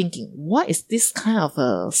start thinking. What is this kind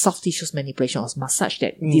of soft tissues manipulation or massage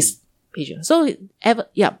that this patient? So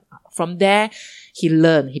from there, he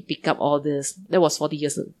learned, he picked up all this. That was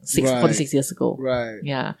 46 years ago. Right.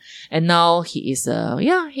 Yeah. And now he is, I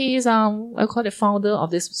call it founder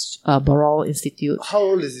of this, Barol Institute. How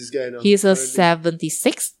old is this guy now? He is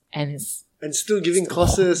 76 and still giving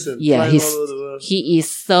courses and yeah, flying all over the world. he is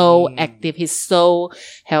so active. He's so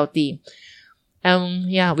healthy.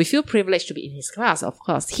 We feel privileged to be in his class, of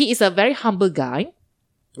course. He is a very humble guy.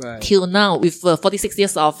 Right. Till now, with 46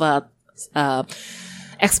 years of,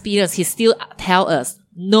 experience, he still tell us,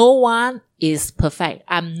 no one is perfect.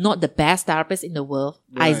 I'm not the best therapist in the world.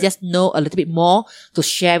 Right. I just know a little bit more to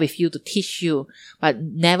share with you, to teach you, but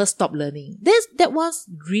never stop learning. That was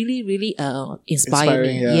really, really,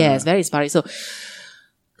 inspiring. Yeah. Yes, very inspiring. So,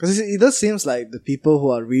 because it does seems like the people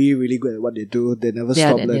who are really, really good at what they do, they never Yeah,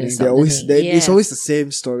 stop they never learning. stop They always, learning. it's Yeah. always the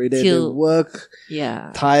same story. They Till- work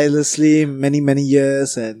yeah. tirelessly many, many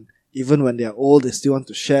years, and even when they're old, they still want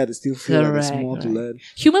to share. They still feel like there's Correct, more to correct. learn.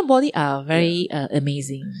 Human body are very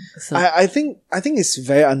amazing. So, I think it's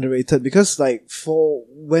very underrated because like for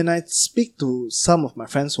when I speak to some of my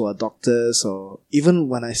friends who are doctors, or even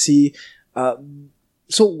when I see,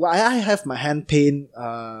 so I have my hand pain,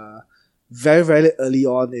 very, very early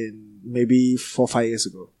on in maybe 4 or 5 years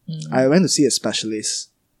ago. I went to see a specialist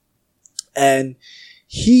and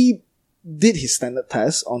he did his standard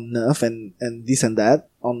test on nerve and this and that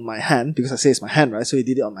on my hand, because I say it's my hand, right? So he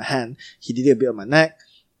did it on my hand. He did it a bit on my neck,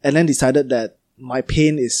 and then decided that my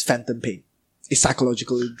pain is phantom pain. It's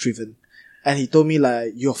psychologically driven. And he told me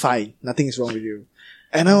like, you're fine. Nothing is wrong with you.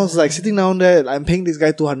 And I was like sitting down there, I'm paying this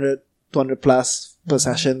guy 200 plus per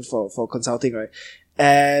session for consulting, right?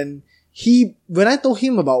 And when I told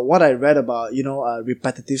him about what I read about,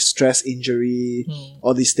 repetitive stress injury,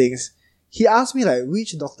 all these things, he asked me like,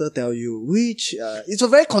 which doctor tell you? It's a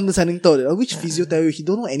very condescending tone. Which physio tell you? He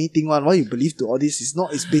don't know anything one. Why you believe to all this?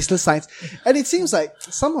 It's baseless science. And it seems like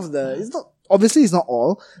it's not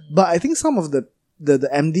all, but I think some of the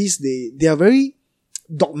MDs, they are very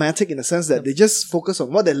dogmatic in the sense that they just focus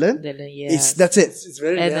on what they learn. yes. That's it. It's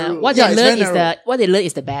very And narrow. what Yeah, they it's learn very narrow. what they learn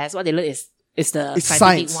is the best. What they learn is the It's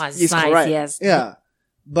scientific science. one. It's Science, correct. yes. Yeah.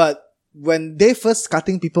 But when they first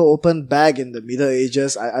cutting people open back in the Middle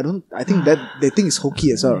Ages, I think that they think it's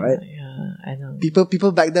hokey as well, right? Yeah, I know.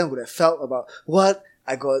 People back then would have felt about, what?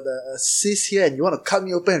 I got a cyst here and you want to cut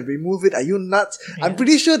me open and remove it? Are you nuts? Yeah. I'm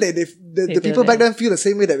pretty sure that the people back then feel the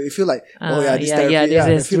same way that we feel like, this therapy. this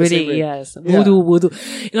they is feel the same really, way. yes, Yeah. voodoo.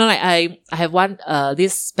 Like I have one,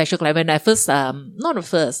 this special client. When I first,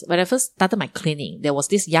 when I first started my clinic, there was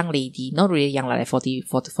this young lady, not really young, like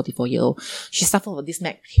 44-year-old. She suffered with this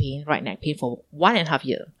right neck pain for 1.5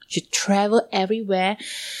 years. She traveled everywhere,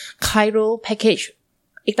 Cairo package,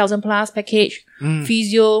 8,000 plus package,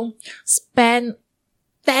 physio, spent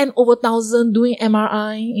 10,000 doing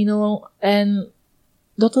MRI, and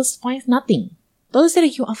doctors find nothing. Doctors said,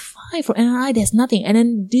 you are fine for MRI, there's nothing. And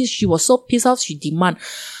then she was so pissed off, she demand,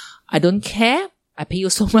 I don't care, I pay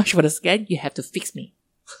you so much for the scan, you have to fix me.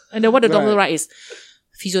 And then what the doctor write is,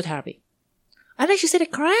 physiotherapy. And then she said,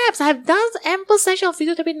 crap, I've done ample session of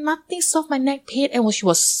physiotherapy, nothing solved my neck pain. And she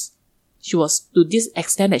was to this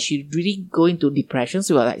extent that she really go into depression.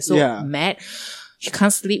 She was like so mad. She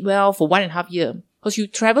can't sleep well for 1.5 years. Because you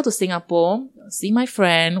travel to Singapore, see my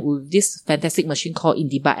friend with this fantastic machine called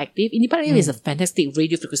Indiba Active. Indiba Active is a fantastic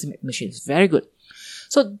radio frequency machine. It's very good.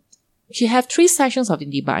 So she have 3 sessions of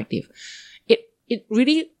Indiba Active. It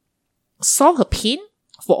really solved her pain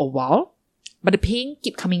for a while, but the pain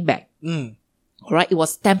keep coming back. Alright, it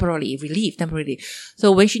was temporarily.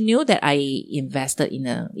 So when she knew that I invested in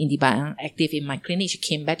Indiba Active in my clinic, she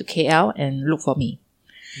came back to KL and looked for me.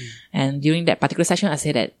 And during that particular session, I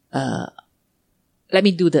said that, let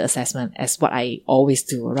me do the assessment as what I always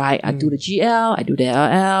do, right? I do the GL, I do the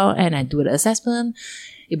LL, and I do the assessment.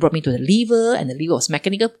 It brought me to the liver, and the liver was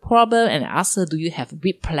mechanical problem, and I asked her, do you have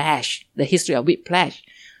whiplash? The history of whiplash.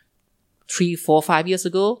 3, 4, 5 years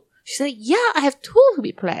ago. She said, yeah, I have 2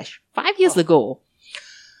 whiplash. 5 years ago.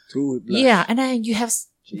 2 whiplash. Yeah, and then you have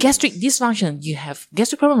gastric dysfunction. You have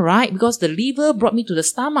gastric problem, right? Because the liver brought me to the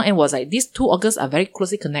stomach and was like, these 2 organs are very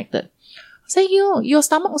closely connected. I said, your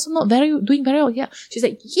stomach also not doing very well. Yeah. She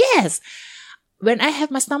said, yes. When I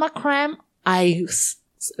have my stomach cramp, I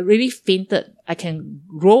really fainted. I can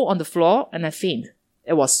roll on the floor and I faint.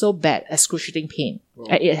 It was so bad, excruciating pain. Wow.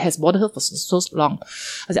 It has bothered her for so long.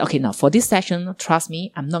 I said, okay, now for this session, trust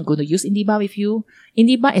me, I'm not going to use Indiba with you.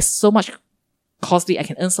 Indiba is so much costly. I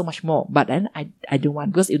can earn so much more. But then I don't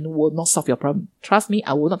want, because it will not solve your problem. Trust me,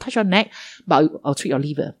 I will not touch your neck, but I'll treat your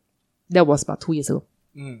liver. That was about 2 years ago.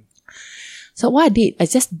 So what I did, I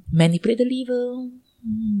just manipulate the liver,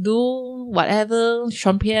 do whatever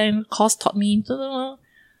Jean-Pierre Cost taught me.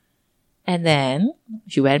 And then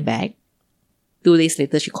she went back. 2 days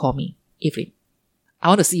later, she called me, Evelyn, I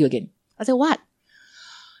want to see you again. I said, what?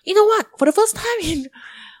 You know what? For the first time in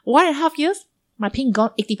 1.5 years, my pain gone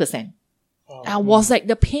 80%. I was like,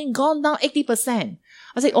 the pain gone down 80%.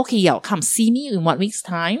 I said, okay, yeah, come see me in 1 week's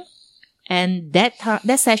time. And that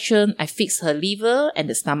session, I fixed her liver and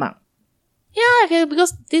the stomach. Yeah, okay,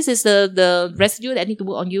 because this is the residue that I need to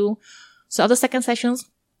work on you. So after second sessions,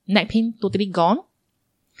 neck pain totally gone.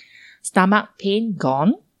 Stomach pain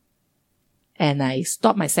gone. And I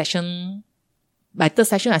stopped my session. By third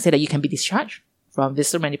session, I said that you can be discharged from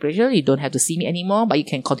visceral manipulation. You don't have to see me anymore, but you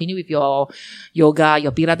can continue with your yoga,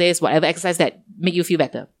 your Pilates, whatever exercise that make you feel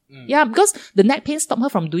better. Yeah, because the neck pain stopped her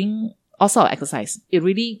from doing all sort of exercise. It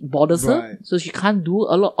really bothers her. So she can't do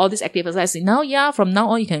all this active exercise. Now, from now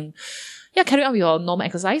on, you can carry on with your normal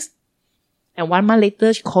exercise. And 1 month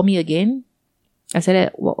later, she called me again. I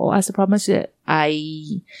said, what's the problem? She said,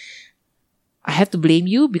 I have to blame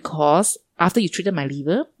you because after you treated my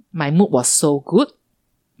liver, my mood was so good.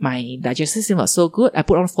 My digestive system was so good. I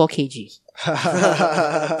put on 4 kg.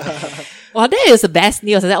 Well, that is the best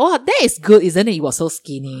news. I said, that is good, isn't it? You were so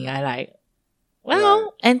skinny.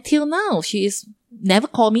 Until now, she is never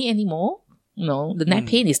called me anymore. The neck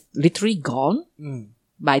pain is literally gone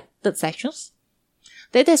by third sessions.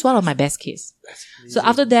 That's one of my best cases. So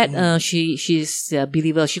after that, she's a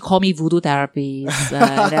believer. She called me voodoo therapist.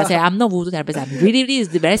 And I said, I'm not voodoo therapist. I'm really it's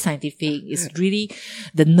very scientific. It's really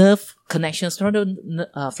the nerve connections from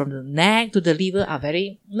the neck to the liver are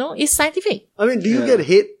very, it's scientific. I mean, do you get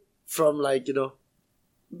hate from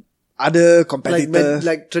other competitors?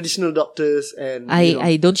 Like traditional doctors and...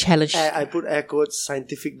 I don't challenge. I put air quotes,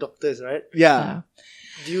 scientific doctors, right? Yeah.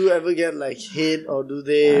 Do you ever get hate or do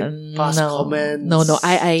they pass comments? No.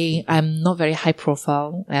 I'm not very high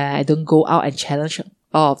profile. I don't go out and challenge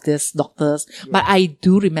all of these doctors. Yeah. But I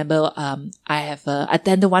do remember, I have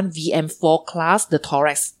attended one VM4 class, the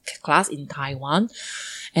thorax class in Taiwan.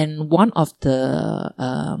 And one of the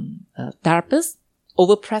therapists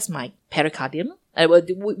overpressed my pericardium.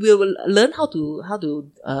 We will learn how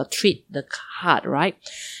to treat the heart, right?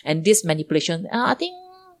 And this manipulation, I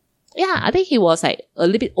think he was a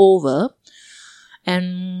little bit over.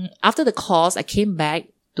 And after the course, I came back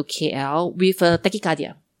to KL with a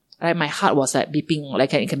tachycardia. Right? My heart was beeping,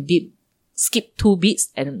 it can beat, skip 2 beats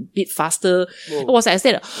and beat faster. Whoa. It was I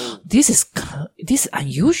said, this is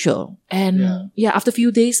unusual. And after a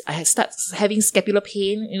few days, I had started having scapular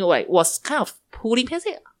pain. Was kind of pulling pain.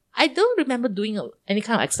 I don't remember doing any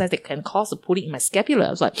kind of exercise that can cause a pulling in my scapula.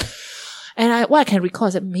 I was like, and what I can recall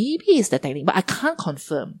is that maybe it's the technique, but I can't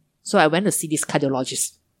confirm. So I went to see this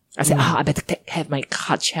cardiologist. I said, I better have my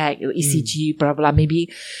heart checked, ECG, blah, blah,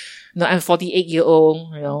 maybe, I'm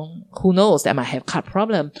 48-year-old, who knows that I might have heart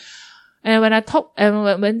problem. And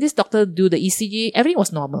when this doctor do the ECG, everything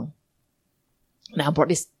was normal. Now I brought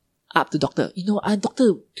this up to doctor.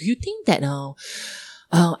 Doctor, do you think that,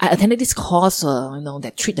 I attended this course,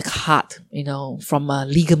 that treat the heart, from a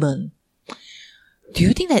ligament. Do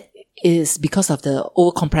you think that is because of the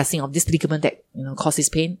over-compressing of this ligament that, causes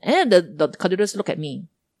pain? And the cardiologist look at me.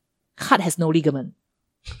 Heart has no ligament.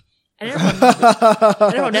 And then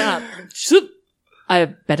from then on, I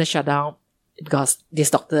better shut down because this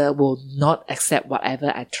doctor will not accept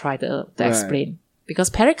whatever I try to explain. Because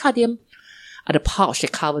pericardium are the pouch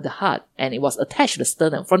that cover the heart and it was attached to the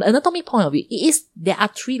sternum. From the anatomy point of view, there are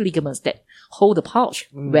 3 ligaments that hold the pouch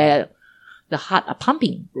where the heart are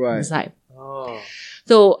pumping inside. Oh.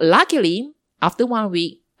 So luckily, after 1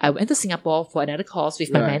 week, I went to Singapore for another course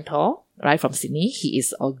with my mentor, from Sydney. He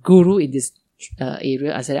is a guru in this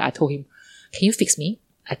area. I told him, can you fix me?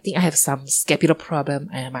 I think I have some scapular problem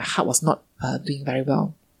and my heart was not doing very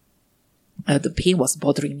well. The pain was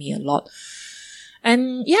bothering me a lot.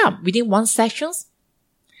 And within 1 session,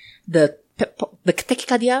 the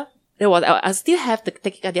tachycardia, I still have the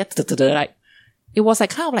tachycardia, it was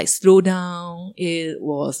kind of slow down. It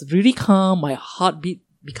was really calm. My heartbeat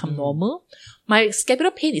become normal. My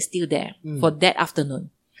scapular pain is still there for that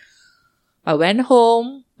afternoon. I went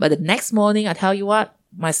home, but the next morning, I tell you what,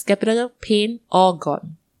 my scapular pain all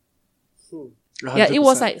gone. 100%. Yeah, it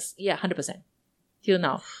was 100% till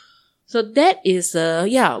now. So that is,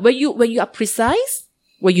 when you are precise,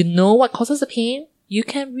 when you know what causes the pain, you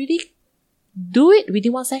can really do it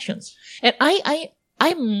within 1 session. And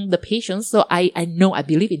I'm the patient, so I know, I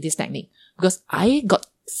believe in this technique because I got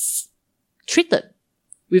treated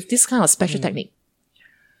with this kind of special technique.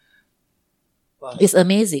 Wow. It's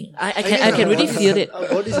amazing. I can really feel it. Our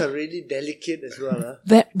bodies are really delicate as well.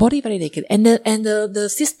 Huh? Body very delicate, and the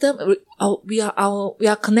system we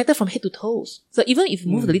are connected from head to toes. So even if you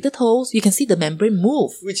move the little toes, you can see the membrane move.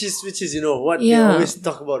 Which is what they always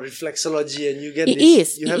talk about, reflexology, and you get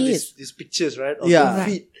these pictures, right? Of Yeah. your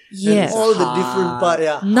feet. Yes. And all the different parts.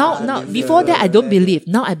 Yeah. Now before that I don't believe.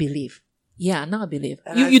 Now I believe. Yeah, now I believe.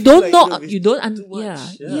 And You I you feel don't like, know. you know, with You don't. too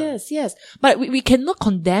much, yeah. Yes. But we cannot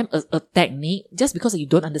condemn a technique just because you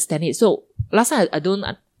don't understand it. So last time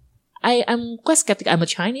I'm quite skeptical. I'm a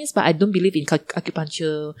Chinese, but I don't believe in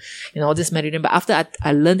acupuncture, all this meridian. But after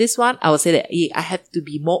I learned this one, I would say that I have to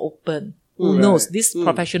be more open. Who knows? This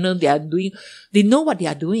professional, they know what they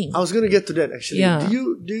are doing. I was going to get to that actually. Yeah.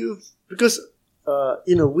 Do you, because,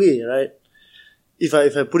 in a way, right? If I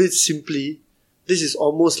put it simply, this is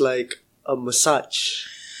almost like a massage.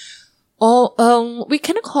 Or we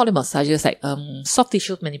cannot call it massages, like soft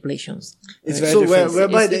tissue manipulations. It's very So different.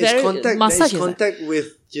 whereby It's there is very- contact, massage is with,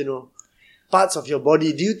 parts of your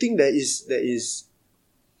body. Do you think there is,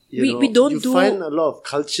 We don't you do- find a lot of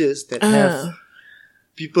cultures that have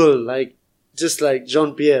people like, just like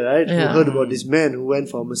Jean-Pierre, right? Yeah. Who heard about this man who went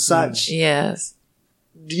for a massage. Yes.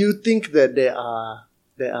 Do you think that there are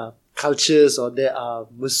cultures or there are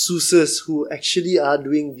masseuses who actually are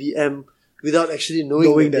doing VM without actually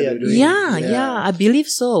knowing that they are doing it? Yeah, I believe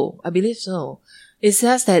so. It's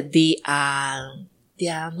just that they are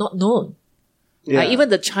not known. Yeah. Like even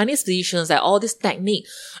the Chinese physicians, like all this technique,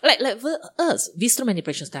 like for us, visceral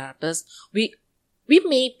manipulation therapists, we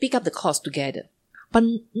may pick up the course together, but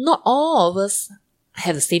not all of us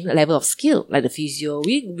have the same level of skill. Like the physio,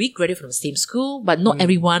 we graduate from the same school, but not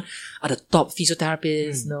everyone are the top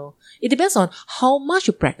physiotherapists. No, it depends on how much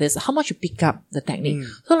you practice, how much you pick up the technique.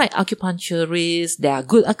 So like acupuncturists, there are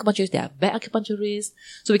good acupuncturists, there are bad acupuncturists.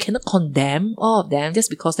 So we cannot condemn all of them just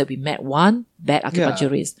because that we met one bad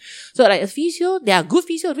acupuncturist. So like a physio, they are good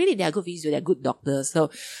physio, really they are good physio, they are good doctors. So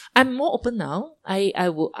I'm more open now.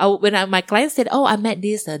 When my client said, "Oh, I met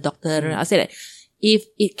this doctor," I said that, if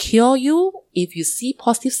it cure you, if you see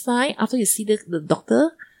positive sign after you see the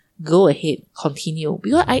doctor, go ahead, continue.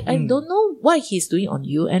 Because I don't know what he's doing on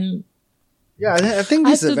you, and Yeah, I think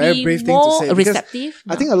this is a very brave thing to say. Because receptive.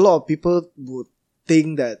 I think a lot of people would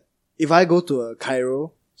think that if I go to a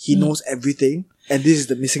chiro, he knows everything, and this is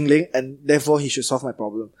the missing link, and therefore he should solve my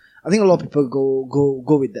problem. I think a lot of people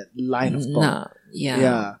go with that line of thought. Nah, yeah.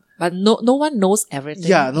 Yeah. But no one knows everything.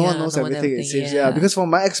 Yeah, no one knows everything, it seems. Yeah, because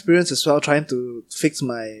from my experience as well, trying to fix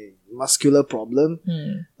my muscular problem,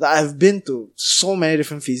 that I've been to so many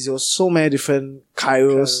different physios, so many different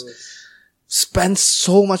chiros, spent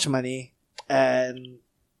so much money, and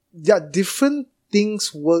different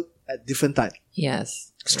things work at different times.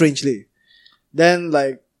 Yes. Strangely. Then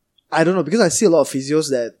I don't know, because I see a lot of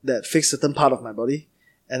physios that fix certain part of my body.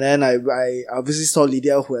 And then I obviously saw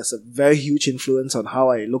Lydia, who has a very huge influence on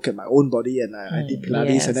how I look at my own body, and I did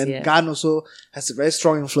Pilates. Yes, and then yes. Gan also has a very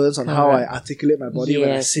strong influence on how I articulate my body when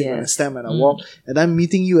I Yes, sit, when I yes. stand, when I walk. And then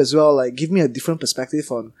meeting you as well, give me a different perspective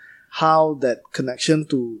on how that connection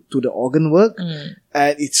to the organ work.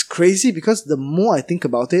 And it's crazy because the more I think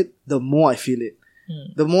about it, the more I feel it.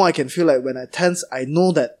 The more I can feel like when I tense, I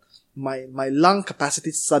know that my lung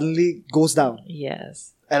capacity suddenly goes down.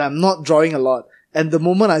 Yes. And I'm not drawing a lot. And the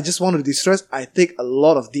moment I just want to de-stress, I take a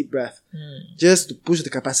lot of deep breath just to push the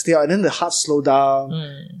capacity out. And then the heart slow down.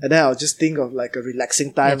 And then I'll just think of a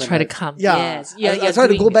relaxing time. Yeah, try and to calm. Yeah. Yes. I try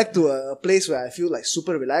to go back to a place where I feel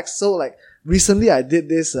super relaxed. So recently I did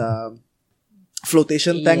this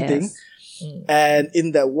flotation tank thing. And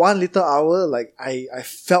in that 1 little hour, I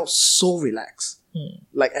felt so relaxed.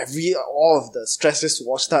 All of the stress just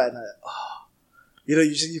washed out, and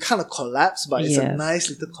you kind of collapse, but it's a Yes. nice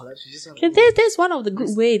little collapse. You just Okay, that's one of the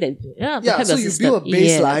good way that to help so the you system. build a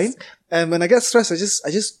baseline, Yes. and when I get stressed,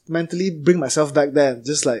 I just mentally bring myself back there, and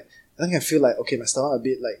just I think I feel okay, my stomach a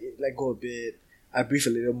bit let go a bit. I breathe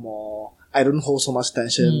a little more. I don't hold so much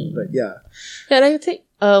tension, but yeah. Yeah, I think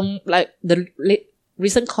the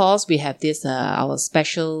recent course we have this our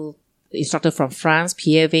special instructor from France,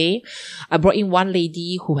 PFA. I brought in one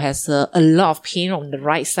lady who has a lot of pain on the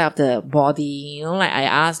right side of the body. I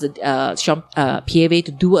asked the PFA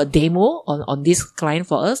to do a demo on this client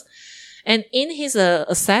for us. And in his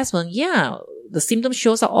assessment, the symptoms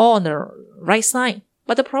shows are all on the right side.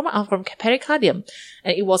 But the problem are from pericardium.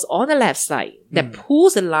 And it was on the left side. That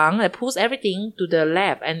pulls the lung, that pulls everything to the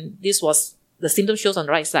left. And this was the symptom shows on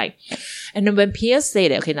the right side. And then when Pierre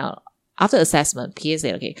said that, okay, now, after assessment, Pierre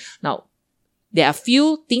said, okay, now, there are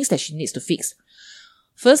few things that she needs to fix.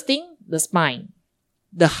 First thing, the spine,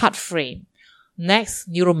 the heart frame. Next,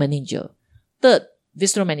 neuromanager. Third,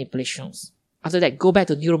 visceral manipulations. After that, go back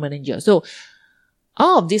to neuromanager. So,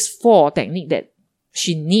 all of these 4 techniques that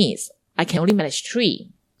she needs, I can only manage 3.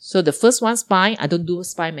 So the first one, spine, I don't do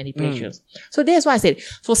spine manipulations. So that's why I said,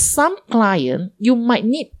 for some client, you might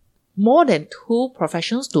need more than 2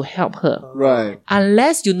 professionals to help her. Right.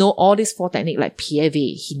 Unless you know all these 4 techniques like PAV.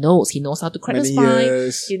 He knows how to crack the spine.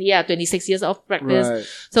 Years. 26 years of practice. Right.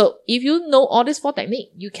 So if you know all these 4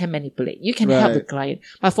 techniques, you can manipulate. You can help the Right. client.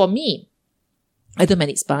 But for me, I don't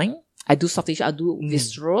manage spine. I do soft tissue. I do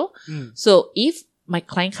visceral. So if my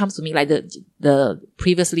client comes to me like the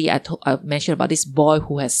previously I mentioned about this boy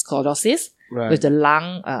who has scoliosis with the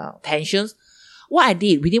lung tensions. What I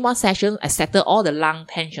did within 1 session, I settled all the lung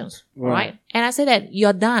tensions, right? And I said that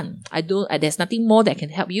you're done. There's nothing more that can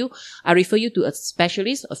help you. I refer you to a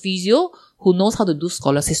specialist, a physio who knows how to do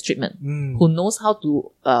scoliosis treatment, who knows how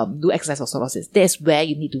to do exercise for scoliosis. That's where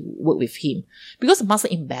you need to work with him. Because the muscle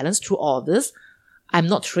imbalance through all this, I'm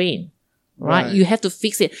not trained, right? You have to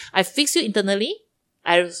fix it. I fix you internally.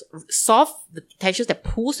 I solve the tensions that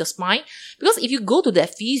pulls your spine. Because if you go to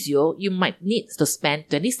that physio, you might need to spend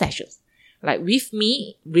 20 sessions. Like with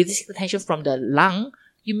me, releasing the tension from the lung,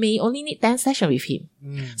 you may only need 10 sessions with him.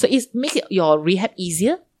 So it makes your rehab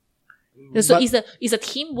easier. So it's a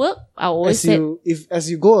teamwork. I always say. As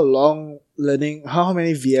you go along learning, how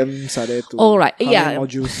many VMs are there to? Oh, right. How Yeah. many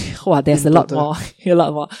modules? Wow, there's a lot more. A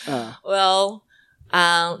lot more. Ah. Well,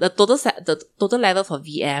 the total level for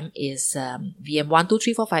VM is VM 1, 2,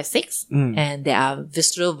 3, 4, 5, 6, and there are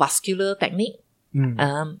visceral vascular technique.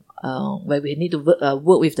 Where we need to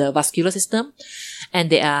work with the vascular system,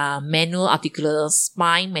 and there are manual articular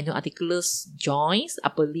spine, manual articular joints,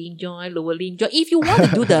 upper limb joint, lower limb joint. If you want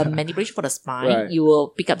to do the manipulation for the spine, you will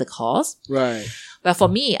pick up the course. Right. But for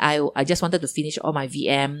me, I just wanted to finish all my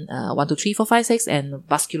VM 1, 2, 3, 4, 5, 6 and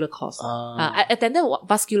vascular course. I attended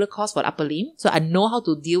vascular course for upper limb, so I know how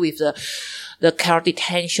to deal with the carotid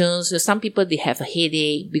tensions. So some people, they have a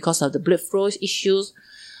headache because of the blood flow issues.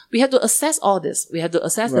 We have to assess all this. We have to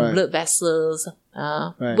assess the blood vessels.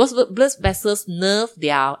 Because blood vessels, nerve, they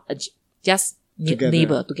are just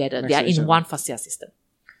neighbor together. They are in one fascia system.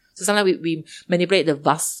 So sometimes we manipulate the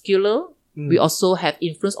vascular. We also have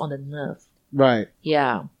influence on the nerve. Right.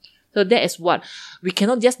 Yeah. So that is what we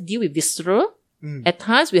cannot just deal with visceral. At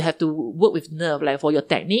times we have to work with nerve. Like for your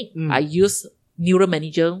technique, I use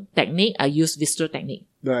neuromanager technique. I use visceral technique.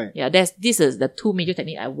 Right. Yeah. This is the 2 major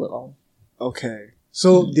technique I work on. Okay.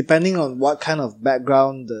 So depending on what kind of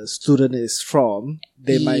background the student is from,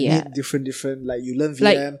 they might need different, like you learn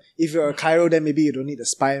VM. Like, if you're a chiro, then maybe you don't need the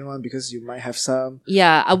spine one because you might have some.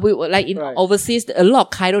 Yeah. Like in overseas, a lot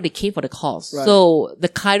of chiro, they came for the course. Right. So the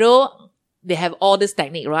chiro, they have all this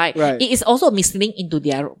technique, right? It is also misleading into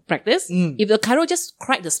their practice. If the chiro just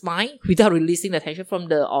crack the spine without releasing the tension from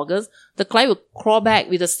the organs, the client will crawl back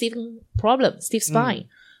with a stiff spine.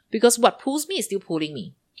 Because what pulls me is still pulling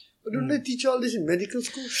me. But don't they teach all this in medical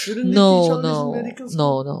school? Shouldn't they teach all this in medical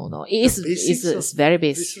school? No. It's very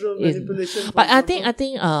basic. But I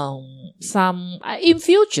think some in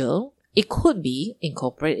future it could be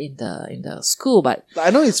incorporated in the school. But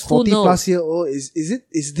I know it's 40 plus year old.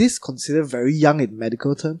 Is this considered very young in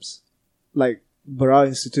medical terms? Like Barao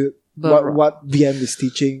Institute, what VM is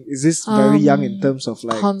teaching, is this very young in terms of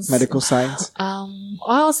like medical science?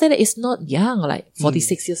 I'll say that it's not young, like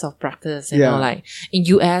 46 years of practice. You know, like in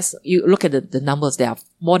US, you look at the numbers, there are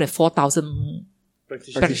more than 4,000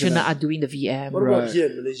 practitioners are doing the VM. What about here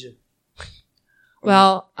in Malaysia?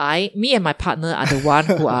 Well, me and my partner are the one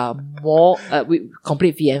who are more, we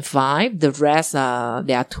complete VM5. The rest,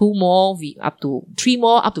 there are 3 more up to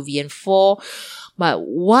VM4. But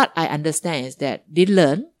what I understand is that they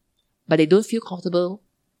learn, but they don't feel comfortable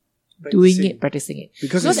practicing it.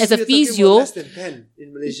 Because as a physio, less than 10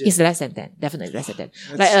 in Malaysia. It's less than 10. Definitely less than 10.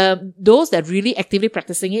 Like, those that really actively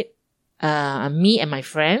practicing it, me and my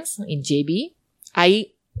friends in JB,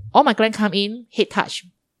 all my clients come in, head touch.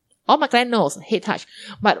 All my client knows head touch.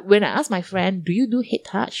 But when I ask my friend, do you do head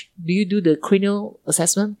touch? Do you do the cranial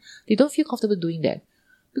assessment? They don't feel comfortable doing that.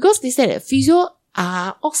 Because they said that physio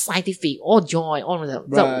are all scientific, all joint, all of them.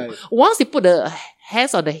 So once they put the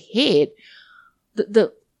hands on the head,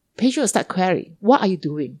 the patient will start querying, what are you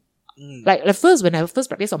doing? Like first, when I first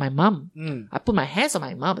practiced on my mom, I put my hands on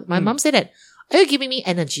my mom. My mom said that, are you giving me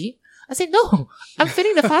energy? I said, no, I'm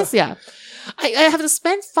feeling the fascia. I have to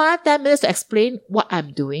spend 5-10 minutes to explain what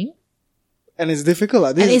I'm doing. And it's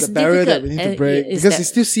difficult. This is the barrier that we need to break. Because it's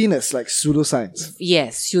still seen as like pseudoscience.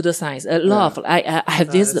 Yes, pseudoscience. A lot of, I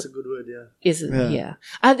have this. That's a good word, yeah.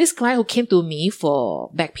 I have this client who came to me for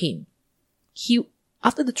back pain.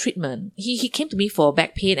 after the treatment, he came to me for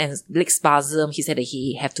back pain and leg spasm. He said that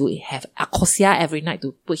he have to have Akosia every night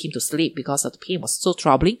to put him to sleep because of the pain was so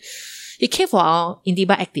troubling. He came for our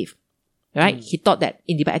Indiba Active, right? He thought that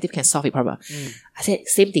Indiba Active can solve your problem. I said,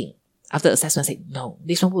 same thing. After assessment, I said, no,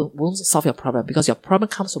 this one won't solve your problem because your problem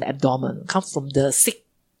comes from the abdomen, comes from the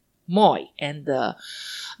sigmoid and the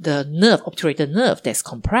nerve, obturator nerve that's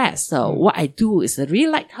compressed. So what I do is a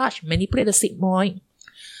really light touch, manipulate the sigmoid,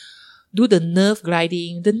 do the nerve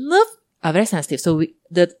gliding. The nerve are very sensitive, so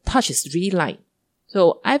the touch is really light.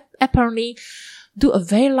 So I apparently do a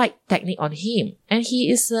very light technique on him. And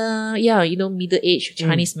he is, middle-aged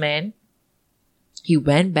Chinese man. He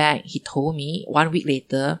went back, he told me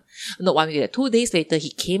 2 days later,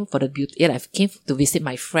 he came for the beauty, I came to visit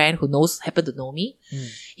my friend who happened to know me.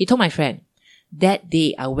 He told my friend, that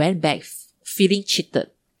day I went back feeling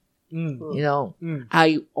cheated.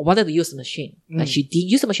 I wanted to use the machine. Like she didn't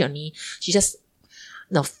use the machine on me. She just,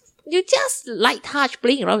 you just light touch,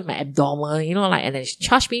 playing around with my abdomen, and then she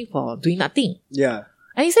charged me for doing nothing. Yeah.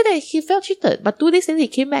 And he said that he felt cheated. But 2 days later, he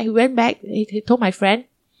came back, he went back, he told my friend,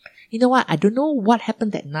 you know what? I don't know what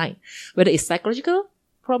happened that night. Whether it's psychological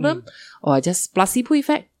problem or just placebo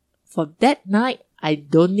effect. For that night, I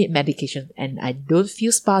don't need medication and I don't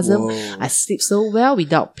feel spasm. Whoa. I sleep so well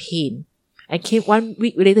without pain. And 1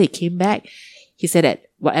 week later, he came back. He said that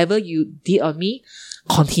whatever you did on me,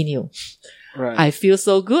 continue. Right. I feel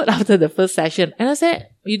so good after the first session. And I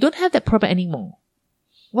said, you don't have that problem anymore.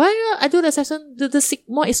 Why I do the session? The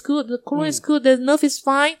sigmoid is good. The colon is good. The nerve is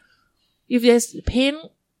fine. If there's pain,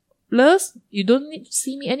 you don't need to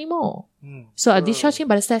see me anymore. So I discharged him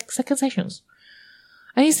by the second sessions.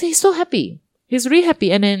 And he's so happy. He's really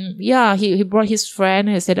happy. And then, he brought his friend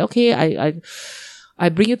and said, okay, I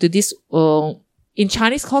bring you to this, in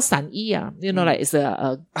Chinese called San Yi, like it's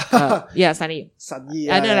San Yi. San Yi,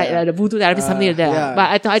 I know, like the voodoo therapy, something like that. yeah.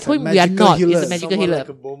 But I told him we are not. Healer. It's a magical Someone healer. like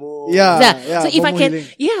a Bomo. Yeah. So if I Bomo can,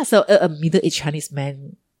 healing. so a middle-aged Chinese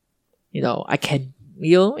man, I can,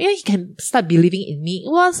 he can start believing in me.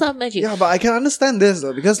 What's up, magic? Yeah, but I can understand this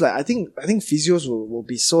though, because I think physios will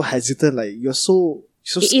be so hesitant, like you're so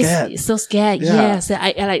scared. It's so scared. Yeah. Yes.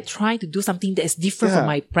 I like trying to do something that is different from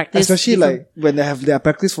my practice. Especially like when they have their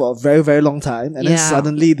practice for a very, very long time and then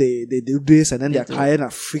suddenly they do this and then their client are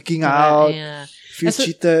freaking out. Yeah. Feel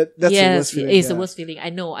cheated. That's the worst feeling. It's the worst feeling. I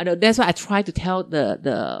know. That's why I try to tell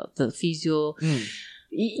the physio,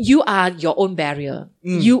 you are your own barrier.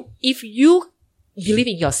 If you believe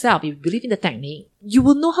in yourself, if you believe in the technique, you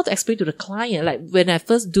will know how to explain to the client. Like when I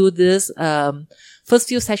first do this, first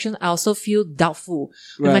few sessions, I also feel doubtful.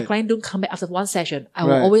 When my client don't come back after one session, I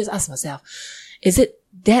will always ask myself, is it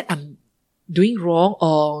that I'm doing wrong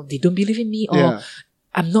or they don't believe in me or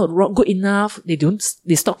I'm not good enough?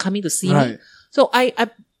 They stop coming to see me. So I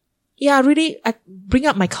bring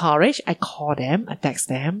up my courage. I call them, I text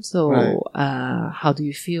them. So, how do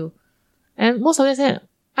you feel? And most of them say,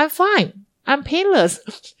 I'm fine. I'm painless.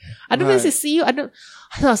 I don't need to see you.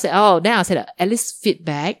 So I said, then I said, at least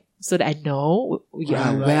feedback so that I know you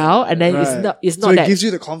are well. And then it's not so that. It gives you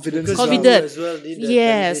the confidence. Because Confident. you as well need that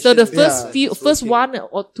Yeah. validation. So the first Okay. 1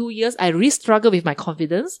 or 2 years, I really struggled with my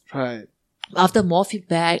confidence. Right. After more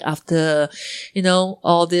feedback, after,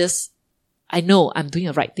 all this, I know I'm doing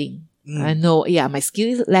the right thing. I know, my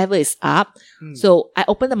skill level is up. So I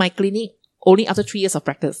opened my clinic only after 3 years of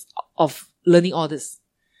practice of learning all this.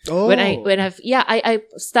 Oh. I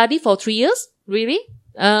studied for 3 years, really.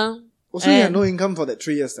 Also, you had no income for that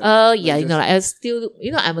 3 years then? I still,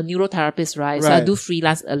 I'm a neurotherapist, right? So I Right. do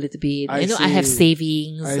freelance a little bit. I I have see.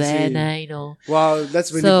 savings I see. and, Wow,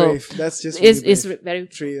 that's really So, brave. That's just really it's brave. very,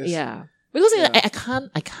 3 years. yeah. Because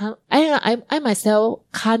I myself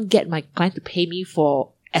can't get my client to pay me for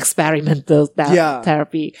experimental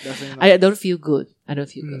therapy. Definitely not. I don't feel good.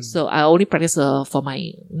 So I only practice for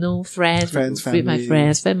my friends, with my family.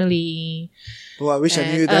 friends, family. Oh, I wish I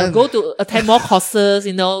knew And, that. go to attend more courses,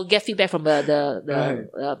 get feedback from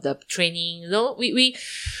the training,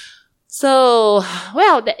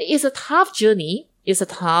 it's a tough journey. It's a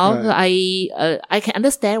tough, I can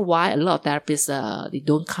understand why a lot of therapists, they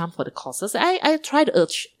don't come for the courses. I try to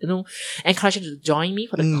urge, encourage them to join me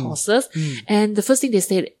for the courses. And the first thing they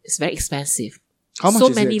said is very expensive. How much so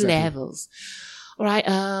is it many exactly? levels. All right,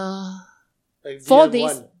 Like 4 VM1.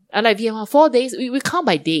 days. Like VM1, 4 days. We count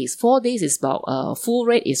by days. 4 days is about, full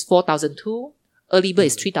rate is 4,002. Early bird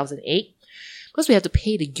is 3,008. because we have to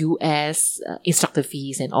pay the US instructor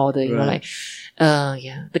fees and all the,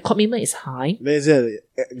 the commitment is high. There's an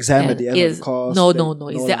exam at the end of the course. No.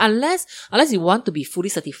 Is that unless you want to be fully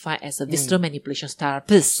certified as a visceral manipulation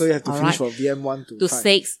therapist. So you have to finish from VM1 to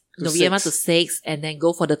 6. VM1 to 6, and then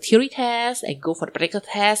go for the theory test and go for the practical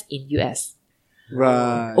test in US.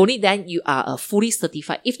 Right. Only then you are a fully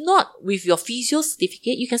certified. If not, with your physio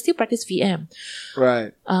certificate, you can still practice VM.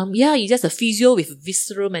 Right. You're just a physio with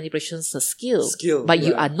visceral manipulation skill. But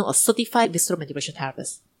you are not a certified visceral manipulation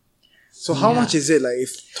therapist. So how much is it? Like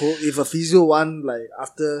if a physio one, like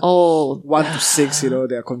after 1 to 6,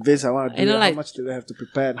 they're convinced I want to do it, how much do they have to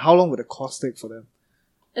prepare, and how long would the course take for them?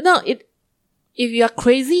 No, if you are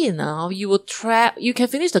crazy enough, you can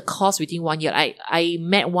finish the course within 1 year. I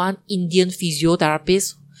met one Indian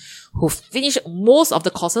physiotherapist who finished most of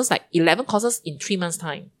the courses, like 11 courses in 3 months'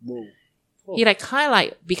 time. Whoa. He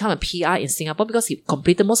become a PR in Singapore because he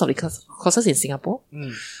completed most of the courses in Singapore.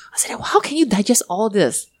 I said, how can you digest all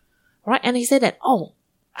this? Right? And he said that,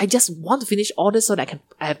 I just want to finish all this so that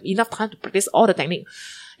I have enough time to practice all the technique.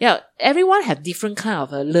 Yeah, everyone have different kind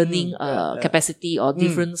of learning capacity or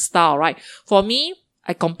different style, right? For me,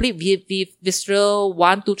 I complete visceral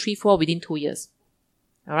 1, 2, 3, 4 within 2 years.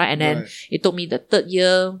 All right, and then it took me the 3rd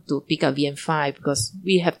year to pick up VM5 because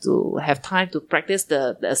we have to have time to practice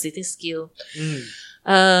the assisting skill.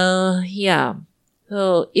 So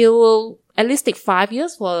it will at least take 5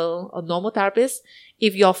 years for a normal therapist.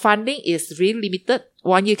 If your funding is really limited,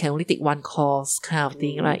 1 year can only take one course kind of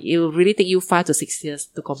thing. Like it will really take you 5 to 6 years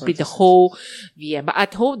to complete the whole VM. But I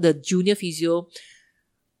told the junior physio,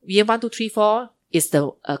 VM 1, 2, 3, 4 is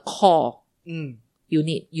the core you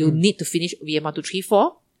need. You need to finish VM 1, 2, 3,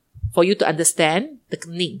 4 for you to understand the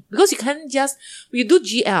technique. Because you can't just, when you do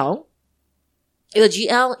GL, if the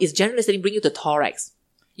GL is generally listening, bring you to thorax.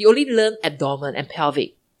 You only learn abdomen and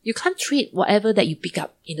pelvic. You can't treat whatever that you pick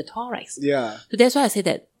up in the thorax. Yeah. So that's why I say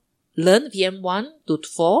that learn VM 1 to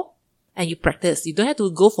 4 and you practice. You don't have to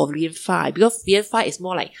go for VM 5 because VM 5 is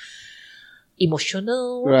more like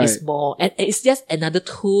emotional. Right. It's more, and it's just another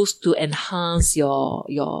tools to enhance your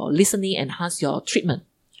listening, enhance your treatment.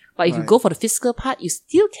 But if you go for the physical part, you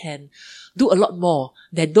still can do a lot more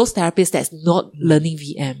than those therapists that's not learning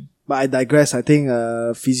VM. But I digress. I think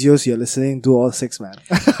physios you're listening, do all 6, man.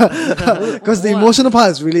 Because the emotional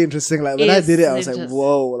part is really interesting. Like when I did it, I was like,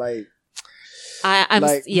 whoa, like.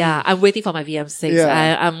 I'm waiting for my VM6.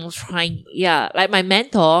 Yeah. I'm trying, like my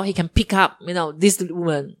mentor, he can pick up, this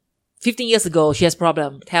woman, 15 years ago, she has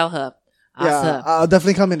problem. Tell her. Ask her. I'll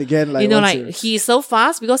definitely come in again. Like, he's so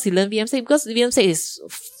fast because he learned VM6, because VM6 is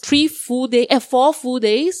 4 full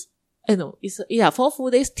days. 4 full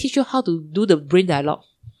days teach you how to do the brain dialogue.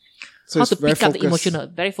 So how to pick up the emotional,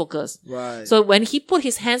 very focused. Right. So when he put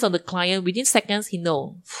his hands on the client, within seconds, he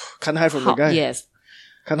know. Can't hide from the guy. Yes.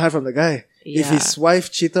 Can't hide from the guy. If his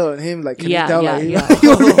wife cheated on him, like, can you tell? No,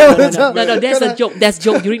 there's a joke. There's a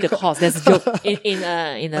joke during the course. There's a joke. In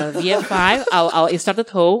a VM5, our instructor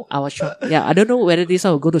told I don't know whether this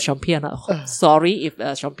one will go to Jean-Pierre or not. Sorry if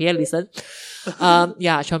Jean-Pierre listen.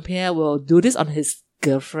 Jean-Pierre will do this on his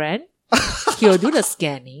girlfriend. He will do the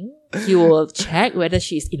scanning. He will check whether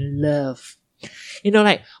she is in love.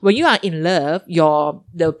 When you are in love,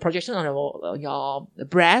 the projection on your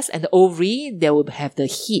breast and the ovary, they will have the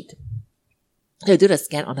heat. He'll do the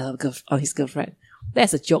scan on his girlfriend.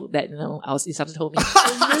 That's a joke that, our instructor told me.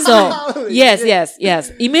 So, yes.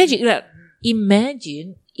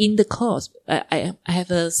 Imagine in the course, I have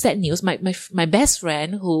a sad news. My best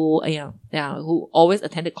friend who always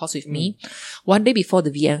attended course with me, one day before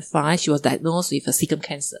the VM5, she was diagnosed with a cecum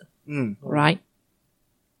cancer. Right?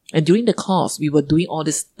 And during the course, we were doing all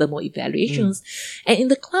these thermal evaluations. And in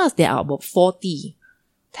the class, there are about 40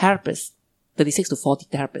 therapists, 36 to 40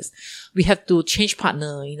 therapists. We have to change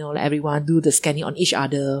partner, like everyone do the scanning on each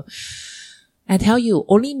other. I tell you,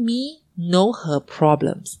 only me know her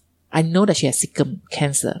problems. I know that she has cecum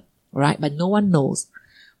cancer, right? But no one knows.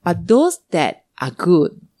 But those that are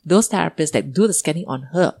good, those therapists that do the scanning on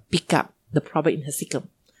her, pick up the problem in her cecum.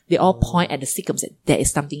 They all point at the cecum and say, there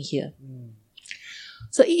is something here.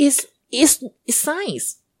 So it's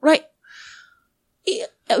science, right?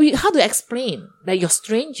 How to explain that your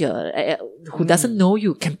stranger who doesn't know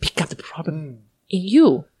you can pick up the problem in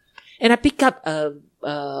you? And I pick up,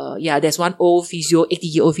 there's one old physio,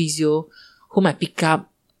 80-year-old physio, whom I pick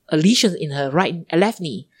up a lesion in her left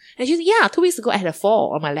knee. And she said, 2 weeks ago I had a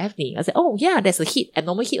fall on my left knee. I said, there's a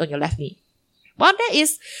abnormal hit on your left knee. Well, that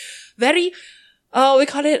is very, we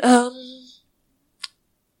call it,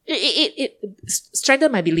 it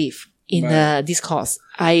strengthened my belief in this course.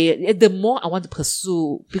 The more I want to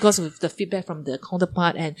pursue, because of the feedback from the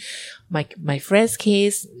counterpart and my friend's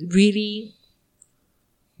case really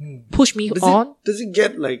push me on. Does it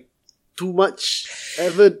get like too much?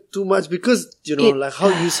 Ever too much? Because, like how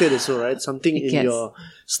you said it, so right? Something in your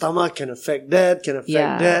stomach can affect that,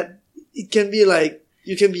 that. It can be like,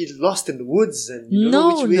 you can be lost in the woods and you don't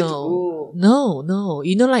know which way to go. No.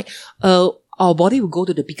 Our body will go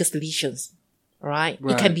to the biggest lesions. Right?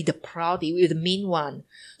 It can be the priority with the main one.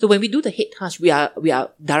 So when we do the head touch, we are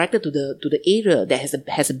directed to the area that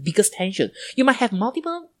has the biggest tension. You might have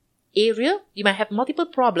multiple area, you might have multiple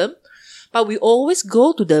problem, but we always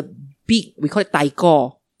go to the big, we call it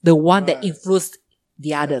taikor, the one that influenced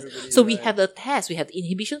the others. So we have the test, we have the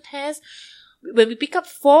inhibition test. When we pick up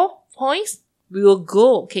 4 points, we will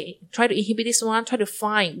go, try to inhibit this one, try to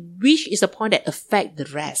find which is the point that affect the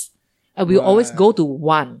rest. And we will always go to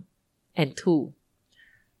 1 and 2.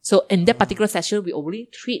 So in that particular session, we only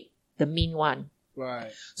treat the main one.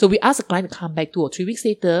 Right. So we ask the client to come back 2 or 3 weeks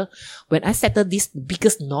later. When I settle this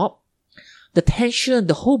biggest knob, the tension,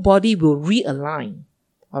 the whole body will realign.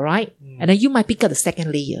 All right? And then you might pick up the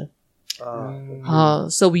second layer.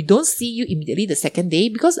 So we don't see you immediately the second day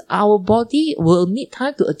because our body will need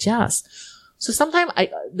time to adjust. So sometimes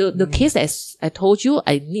the case that I told you,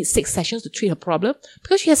 I need 6 sessions to treat her problem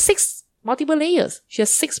because she has 6 multiple layers. She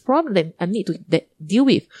has 6 problems that I need to deal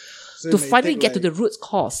with to finally get to the root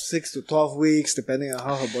cause. 6 to 12 weeks, depending on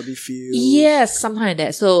how her body feels. Yes, something like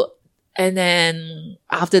that. So, and then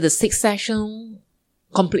after the 6th session,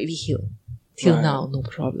 completely healed. Till now, no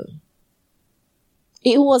problem.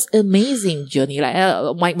 It was amazing journey.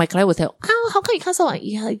 Like my client was like, how come you can't solve?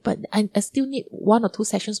 Yeah, but I still need 1 or 2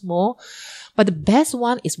 sessions more. But the best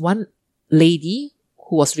one is one lady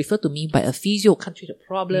who was referred to me by a physio, can't treat the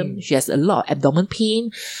problem. She has a lot of abdomen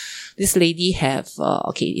pain. This lady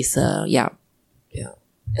is a young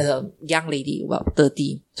lady, about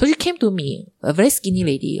 30. So she came to me, a very skinny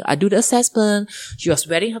lady. I do the assessment. She was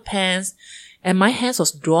wearing her pants and my hands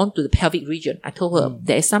was drawn to the pelvic region. I told her,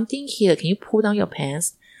 there is something here. Can you pull down your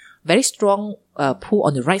pants? Very strong pull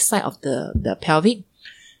on the right side of the pelvic.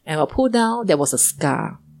 And I pulled down, there was a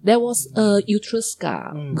scar. There was a uterus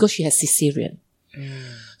scar because she has cesarean.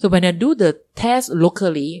 So when I do the test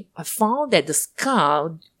locally, I found that the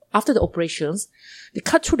scar, after the operations, they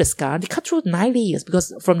cut through the scar, they cut through 9 layers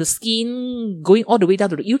because from the skin going all the way down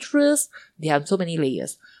to the uterus, there are so many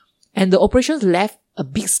layers. And the operations left a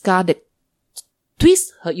big scar that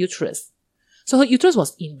twists her uterus. So her uterus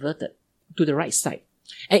was inverted to the right side.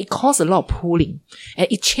 And it caused a lot of pulling. And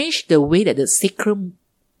it changed the way that the sacrum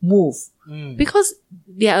move. Because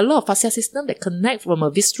there are a lot of fascia systems that connect from a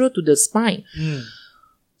viscera to the spine.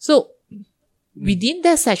 So within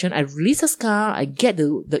that session, I release the scar, I get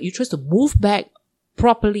the uterus to move back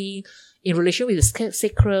properly in relation with the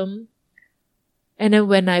sacrum. And then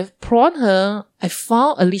when I prone her, I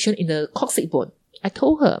found a lesion in the coccyx bone. I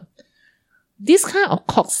told her, this kind of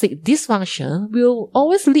coccyx dysfunction will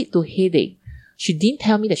always lead to headache. She didn't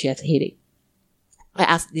tell me that she has a headache. I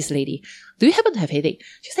asked this lady, do you happen to have headache?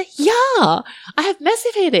 She said, yeah, I have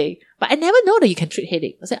massive headache, but I never know that you can treat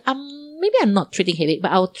headache. I said, maybe I'm not treating headache, but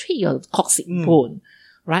I'll treat your coccyx bone,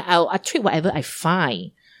 right? I'll treat whatever I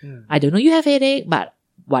find. I don't know you have headache, but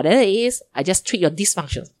whatever it is, I just treat your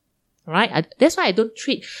dysfunction, right? That's why I don't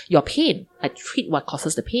treat your pain. I treat what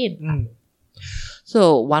causes the pain.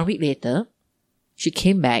 So 1 week later, she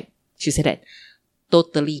came back. She said that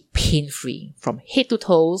totally pain-free from head to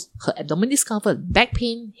toes, her abdomen discomfort, back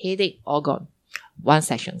pain, headache, all gone. 1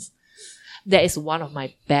 session. That is one of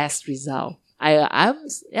my best results. I'm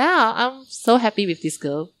so happy with this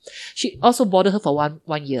girl. She also bothered her for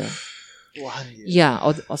one year. 1 year. Yeah,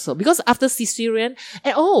 also because after cesarean,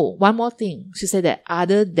 and one more thing. She said that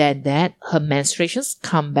other than that, her menstruations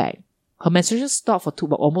come back. Her menstruations stopped for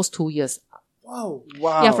almost 2 years. Wow.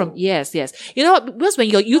 Yeah, yes. You know, because when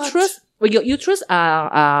your uterus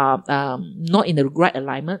are not in the right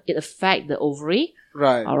alignment, it affects the ovary.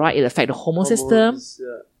 Right. All right. It affects the hormone system.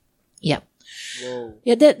 Yeah. Whoa.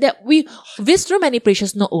 Yeah, that visceral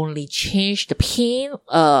manipulations not only change the pain,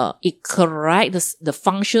 it correct the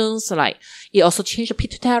functions, like it also change the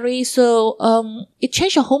pituitary, so it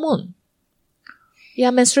changed your hormone.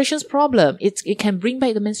 Yeah, menstruations problem. It can bring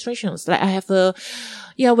back the menstruations. Like I have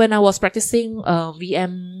when I was practicing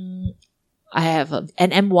VM, I have an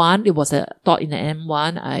NM1. It was a thought in the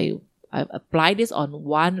NM1. I applied this on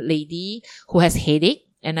one lady who has headache.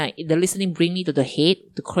 And the listening bring me to the head,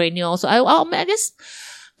 the cranial. So I just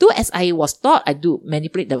do as I was taught. I do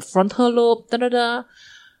manipulate the frontal lobe,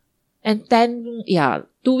 And then,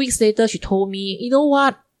 2 weeks later, she told me, you know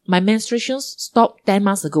what? my menstruations stopped 10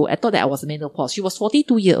 months ago. I thought that I was menopause. She was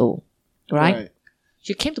 42-year-old, right?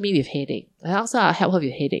 She came to me with headache. I asked her, I'll help her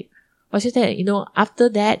with headache. But she said, after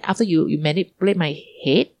that, after you manipulate my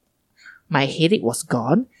headache was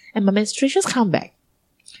gone and my menstruations come back.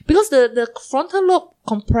 Because the frontal lobe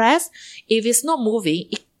compressed, if it's not moving,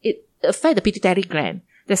 it affects the pituitary gland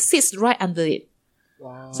that sits right under it.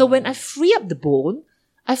 Wow. So when I free up the bone,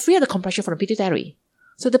 I free up the compression from the pituitary.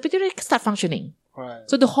 So the pituitary start functioning. Right.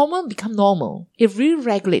 So the hormone become normal. It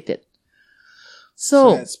re-regulated.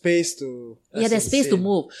 So there's space to... there's space to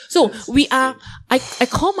move. So I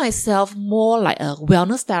call myself more like a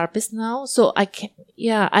wellness therapist now. So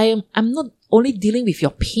I'm not only dealing with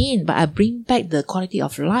your pain, but I bring back the quality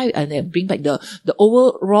of life and I bring back the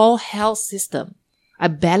overall health system. I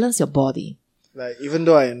balance your body. Like, even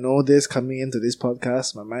though I know this coming into this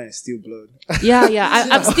podcast, my mind is still blown.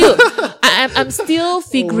 I'm still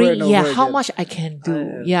figuring, how again. much I can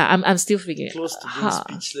do. I'm still figuring. Close to being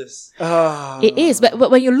speechless. It is, but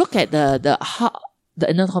when you look at the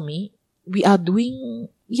anatomy, we are doing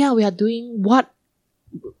what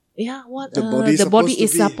the body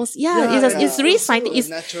is supposed. It's really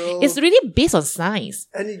scientific. It's really based on science.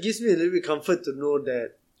 And it gives me a little bit comfort to know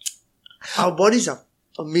that our bodies are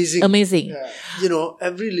amazing. Yeah.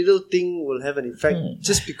 Every little thing will have an effect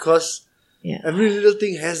just because every little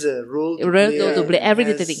thing has a role to play. Every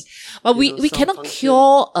little thing. But we cannot function.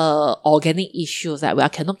 Cure organic issues. I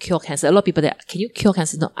cannot cure cancer. A lot of people that, can you cure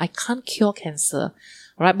cancer? No, I can't cure cancer.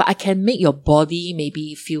 Right? But I can make your body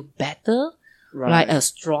maybe feel better. Right. Like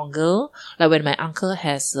stronger. Like when my uncle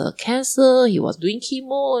has cancer, he was doing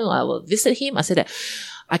chemo, I will visit him. I said that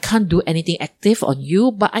I can't do anything active on you,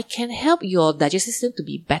 but I can help your digestive system to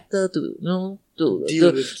be better, to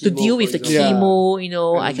deal with the chemo.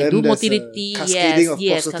 I can do motility.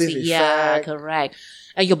 Yes, correct.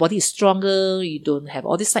 And your body is stronger. You don't have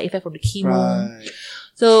all this side effect from the chemo. Right.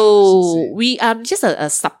 So we are just a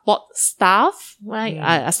support staff, right?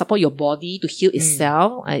 I support your body to heal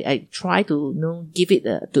itself. I try to give it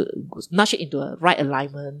to nudge it into a right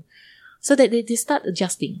alignment, so that they start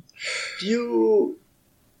adjusting.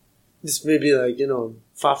 This may be like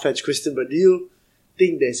far-fetched question, but do you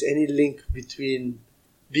think there's any link between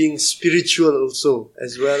being spiritual also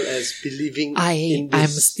as well as believing in this? I'm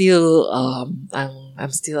still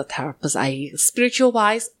a therapist. Spiritual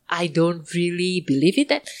wise, I don't really believe in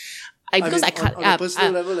that. Because I can't on a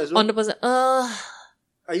personal level as well. On the person, are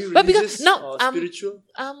you religious or spiritual?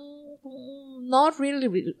 Not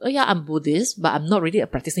really. I'm Buddhist, but I'm not really a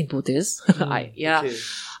practicing Buddhist. Okay.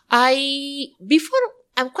 Before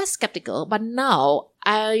I'm quite skeptical, but now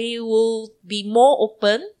I will be more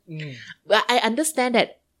open. But I understand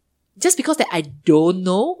that just because that I don't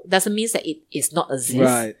know doesn't mean that it is not exist.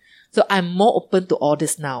 Right. So I'm more open to all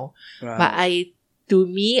this now. Right. But to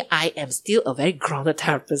me, I am still a very grounded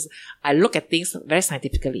therapist. I look at things very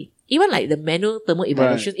scientifically. Even like the manual thermal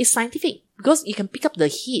evaluation is scientific because you can pick up the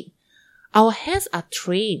heat. Our hands are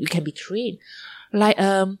trained. You can be trained. Like,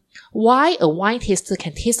 why a wine taster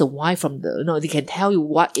can taste the wine from they can tell you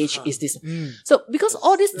what age is this. So, because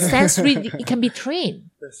all this sensory, it can be trained.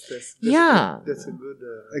 That's a good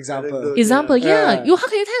example. How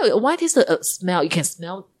can you tell a wine taster smell? You can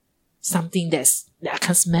smell something that I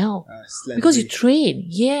can smell. Because you train.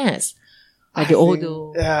 Yes. I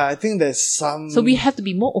think there's some... So we have to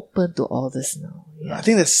be more open to all this now. Yeah. I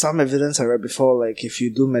think there's some evidence I read before, like if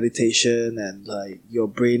you do meditation and like your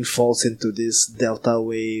brain falls into this delta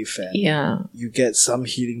wave and you get some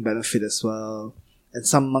healing benefit as well. And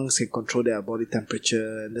some monks can control their body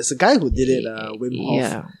temperature. And there's a guy who did it, Wim Hof.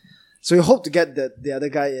 Yeah. So we hope to get the other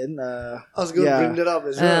guy in. I was going to bring that up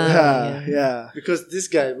as well. Yeah. Because this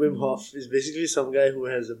guy, Wim Hof, is basically some guy who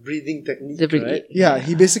has a breathing technique, right? Yeah,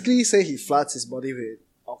 he basically say he floods his body with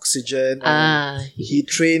oxygen. And he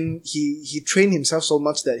trained himself so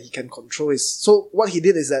much that he can control his... So what he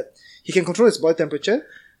did is that he can control his body temperature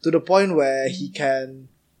to the point where he can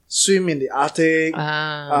swim in the Arctic,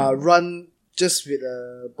 run just with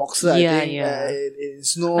a boxer, I think. In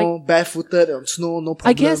snow, barefooted on snow, no problem.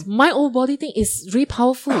 I guess my own body thing is really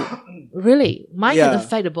powerful. Really. Mine can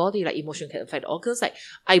affect the body, like emotion can affect the organs. Like,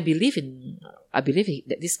 I believe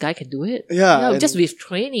that this guy can do it. Just with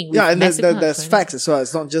training. And there's facts as well.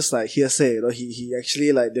 It's not just like hearsay. He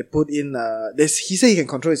actually, like, they put in, he said he can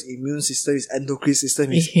control his immune system, his endocrine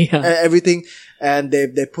system, his everything. And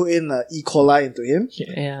they put in E. coli into him.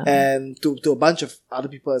 And to a bunch of other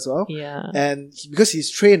people as well. And because he's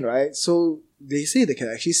trained, right? So they say they can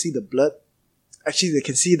actually see the blood. Actually, they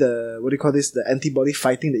can see the antibody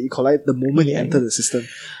fighting the E. coli the moment you enter the system.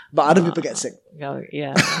 But other people get sick.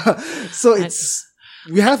 Yeah. So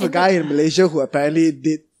we have a guy in Malaysia who apparently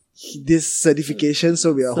did this certification,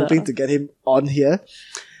 so we are hoping to get him on here.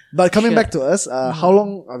 But coming back to us, how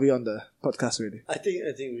long are we on the podcast already? I think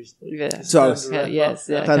we. Yeah. 2 hours. Yes.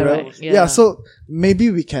 Yeah. Time, right? Correct. Yeah. So maybe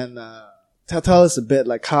we can tell us a bit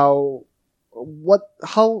like how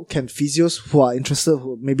can physios who are interested,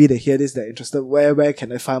 who maybe they hear this, they're interested, where can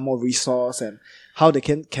they find more resource, and how they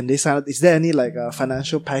can they sign up? Is there any like a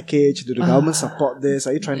financial package? Do the government support this?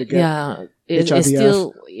 Are you trying to get it's HRDF?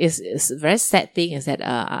 still it's a very sad thing is that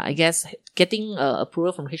I guess getting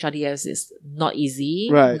approval from HRDF is not easy,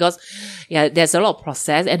 Right. Because there's a lot of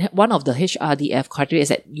process, and one of the HRDF criteria is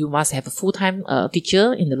that you must have a full-time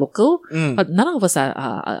teacher in the local, but none of us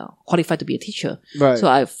are qualified to be a teacher. Right.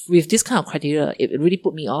 So with this kind of criteria, it really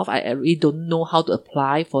put me off. I really don't know how to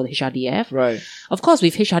apply for the HRDF. Right. Of course,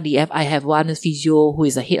 with HRDF, I have one physio who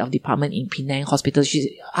is the head of department in Penang Hospital.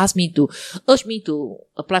 She urged me to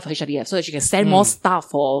apply for HRDF so that she can send more staff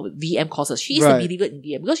for VM courses. She is a believer in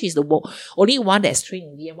VM because she's the only one that's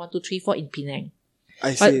trained in VM 1, 2, 3, 4 in Penang.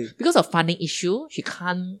 I But see. because of funding issue, she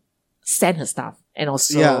can't send her staff. And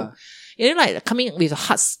also, like coming with a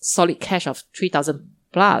hard, solid cash of 3,000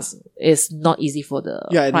 plus is not easy for the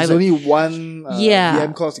And there's private. only one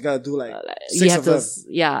VM course. You gotta do like You 6 have of to,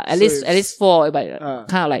 them. at So least 4, but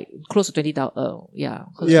kind of like close to 20,000.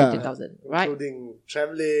 Close to 20,000, right? Including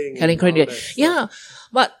traveling. Traveling and all credit. that stuff. Yeah,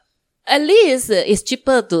 but at least it's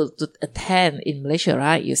cheaper to attend in Malaysia,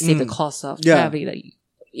 right? You save the cost of traveling. Like,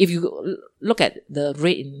 if you look at the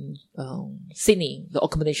rate in Sydney, the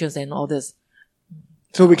accommodations and all this.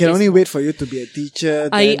 So we can only wait for you to be a teacher.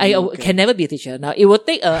 I can never be a teacher. Now it will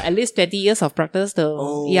take at least 20 years of practice to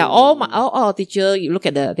all our teacher, you look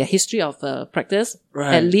at their history of practice,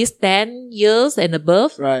 at least 10 years and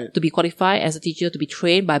above to be qualified as a teacher, to be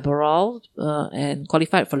trained by Baral and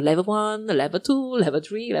qualified for level 1, level 2, level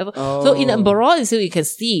 3, level. So in Baral, so you can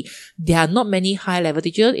see there are not many high level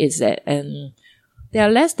teachers. And there are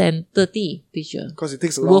less than 30 teachers. Because it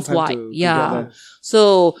takes a long time worldwide. to get there.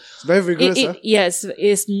 So It's very rigorous, yes,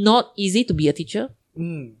 it's not easy to be a teacher.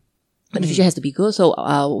 But the teacher has to be good. So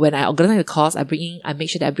when I organize the course, I make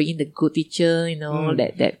sure that I bring in the good teacher,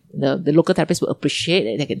 that the local therapists will appreciate,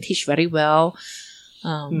 that they can teach very well.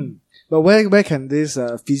 But where can this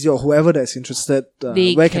physio, whoever that's interested,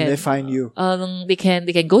 where can they find you? They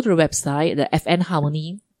can go to the website, the FN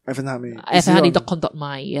Harmony.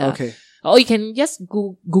 FNharmony.com.my. Okay. Or you can just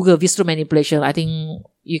Google visceral manipulation. I think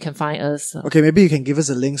you can find us. Okay, maybe you can give us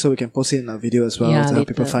a link so we can post it in our video as well to help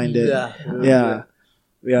people find it. Yeah.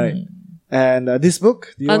 And this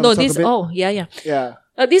book? Do you want to talk a bit? Yeah.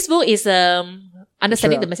 This book is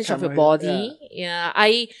Understanding the Message of Your Body.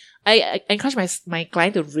 I encourage my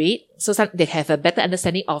client to read so that they have a better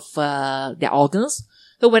understanding of their organs.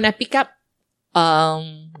 So when I pick up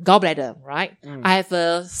gallbladder, right? I have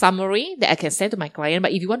a summary that I can send to my client.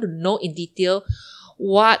 But if you want to know in detail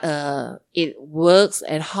what it works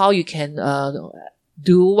and how you can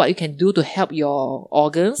do what you can do to help your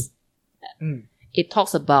organs, it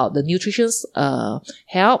talks about the nutrition's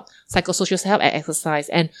help, psychosocial help, and exercise,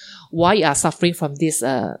 and why you are suffering from these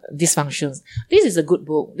dysfunctions. This is a good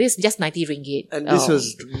book. This is just 90 ringgit. And this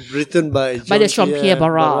was written by the Jean-Pierre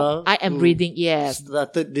Barral. I am reading,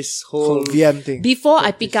 started this whole VM thing. Before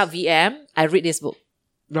I pick up VM, I read this book.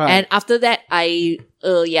 Right. And after that, and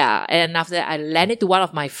after that, I lent it to one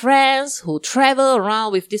of my friends who travel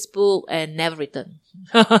around with this book and never return.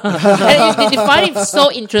 And they find it so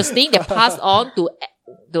interesting, they pass on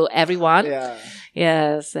to everyone. Yeah.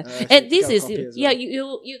 Yes. And this is,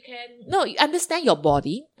 you understand your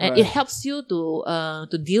body and it helps you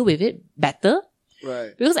to deal with it better.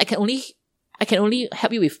 Right. Because I can only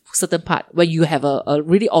help you with certain part when you have a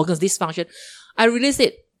really organs dysfunction. I release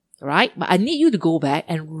it, right? But I need you to go back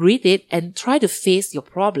and read it and try to face your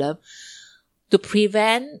problem to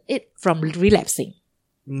prevent it from relapsing.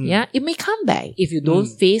 Yeah, it may come back if you don't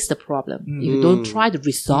face the problem. If you don't try to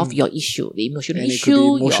resolve your issue, the emotional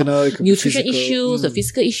issue, your nutrition issues, the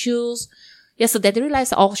physical issues. Yeah, sedentary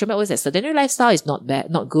lifestyle. Shomya always says sedentary lifestyle is not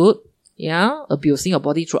bad, not good. Yeah, abusing your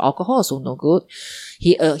body through alcohol also no good.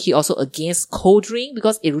 He also against cold drink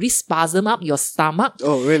because it really spasm up your stomach.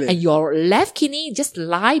 Oh, really? And your left kidney just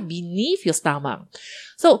lie beneath your stomach.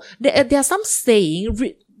 So there are some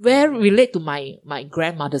saying very relate to my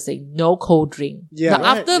grandmother saying no cold drink. Yeah, now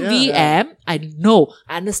after VM, I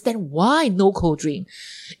understand why no cold drink.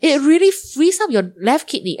 It really frees up your left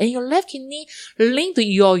kidney, and your left kidney linked to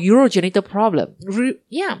your urogenital problem.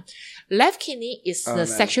 Left kidney is the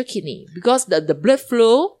sexual kidney because the blood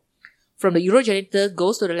flow from the urogenital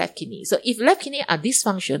goes to the left kidney. So if left kidney are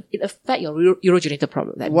dysfunction, it affects your urogenital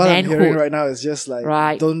problem. Like What I'm hearing manhood. right now is just like,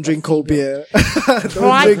 Right. don't drink cold beer.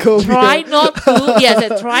 Try not to.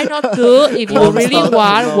 Yes, try not to if you really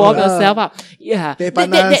want warm yourself up. Yeah, Teh that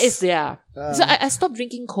panas. is there. So I stopped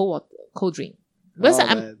drinking cold drink. Because Oh,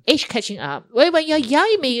 I'm man. age catching up. When you're young,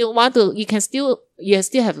 you may want to. You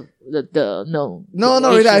still have the No, the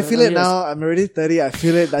not age really. I of- feel it yes. now. I'm already 30. I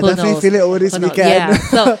feel it. I Who definitely knows? feel it over this Who knows? weekend. Yeah.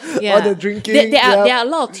 So yeah, All the drinking. There yeah. are a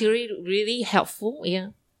lot of theory really helpful. Yeah.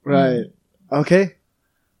 Right. Okay.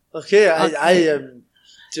 Okay, I am,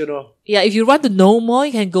 you know, Yeah, if you want to know more,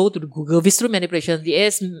 you can go to the Google visceral manipulation. There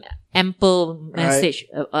is ample message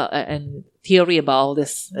and theory about all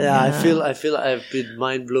this. yeah, I feel I've been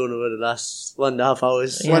mind blown over the last 1.5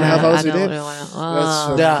 hours. Yeah. 1.5 hours I we know, did? I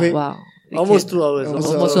know. That's Yeah. quick. Wow. Almost 2 hours.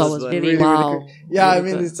 Almost 2 hours. but Really, Really, wow. quick. Yeah, I Really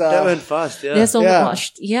mean, good. it's That went fast, yeah. There's so Yeah.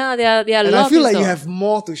 much. Yeah, there are a and lot I feel of like things you though. have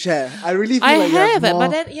more to share. I really feel I like you have, have more.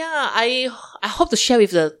 but then I hope to share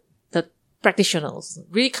with the practitioners.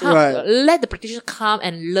 Really come, Right. let the practitioners come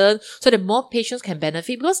and learn so that more patients can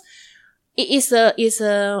benefit, because it is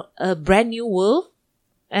a brand new world,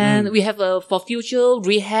 and we have for future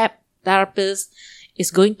rehab therapists. It's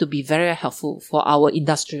going to be very helpful for our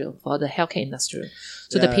for the healthcare industry.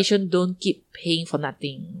 So the Yeah. patient don't keep paying for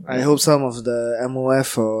nothing. I hope some of the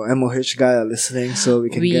MOF or MOH guy are listening, so we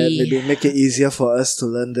can We- maybe make it easier for us to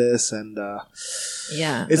learn this. And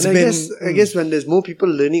Yeah. it's And been. I guess when there's more people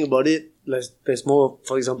learning about it, like there's more,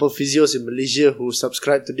 for example, physios in Malaysia who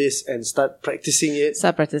subscribe to this and start practicing it.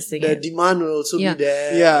 Start practicing The it. demand will also Yeah. be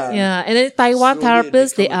there. Yeah. Yeah, and then Taiwan Slowly it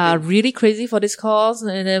therapists, they become a are thing. really crazy for this course.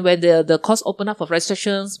 And then when the course open up for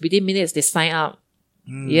registrations, within minutes they sign up.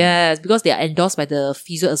 Yes, because they are endorsed by the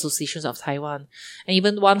Physio Associations of Taiwan. And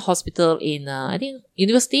even one hospital in, I think,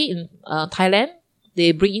 university in Thailand,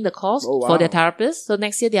 they bring in the course Oh, wow. for their therapists. So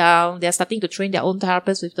next year they are starting to train their own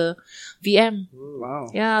therapists with the VM. Wow.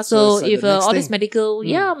 Yeah, So so it's like if the next all this thing.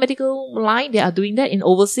 medical line, they are doing that in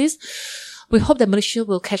overseas. We hope that Malaysia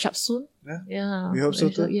will catch up soon. Yeah. We hope so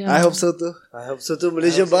too. Yeah. I hope so too. I hope so too.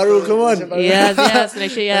 Malaysia Baru, come on. Yes,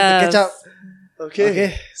 Malaysia, yes. Catch up. Okay. Okay,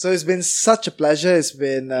 so it's been such a pleasure. It's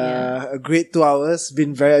been a great 2 hours. It's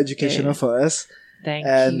been very educational for us. Thank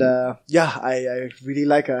And you. I really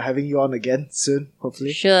like having you on again soon,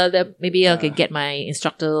 hopefully. Sure, that maybe I can get my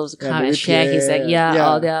instructors to come maybe and share his Pierre.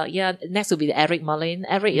 next will be Eric Mullin.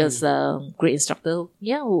 Eric is a great instructor.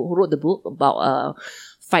 Yeah, who wrote the book about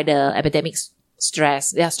fight the epidemic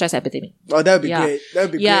stress. Yeah, stress epidemic. Oh, that would be Yeah. great. That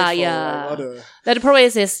would be Yeah, great for yeah. all the But the problem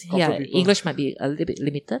is Comfort people. English might be a little bit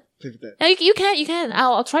limited. people that. Yeah, you can.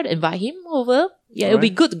 I'll try to invite him over. Yeah, it'll be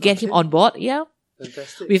Alright. good to get him on board. Yeah.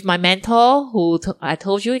 Fantastic. With my mentor, who I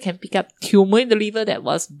told you he can pick up tumor in the liver, that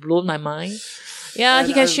was blown my mind. Yeah, And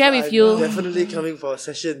he can share with you. Definitely coming for a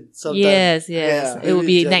session sometime. Yes. Yeah. It will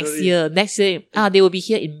Maybe be next January. year. Next year, they will be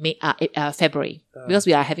here in February because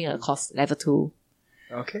we are having a course level 2.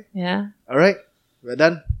 Okay. Yeah. All right. We're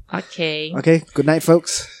done. Okay. Okay. Good night,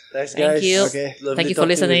 folks. Thanks, Thank guys. you. Okay. Lovely Thank you for talking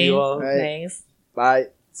with listening. you all. Right. Thanks. Bye.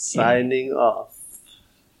 Signing off.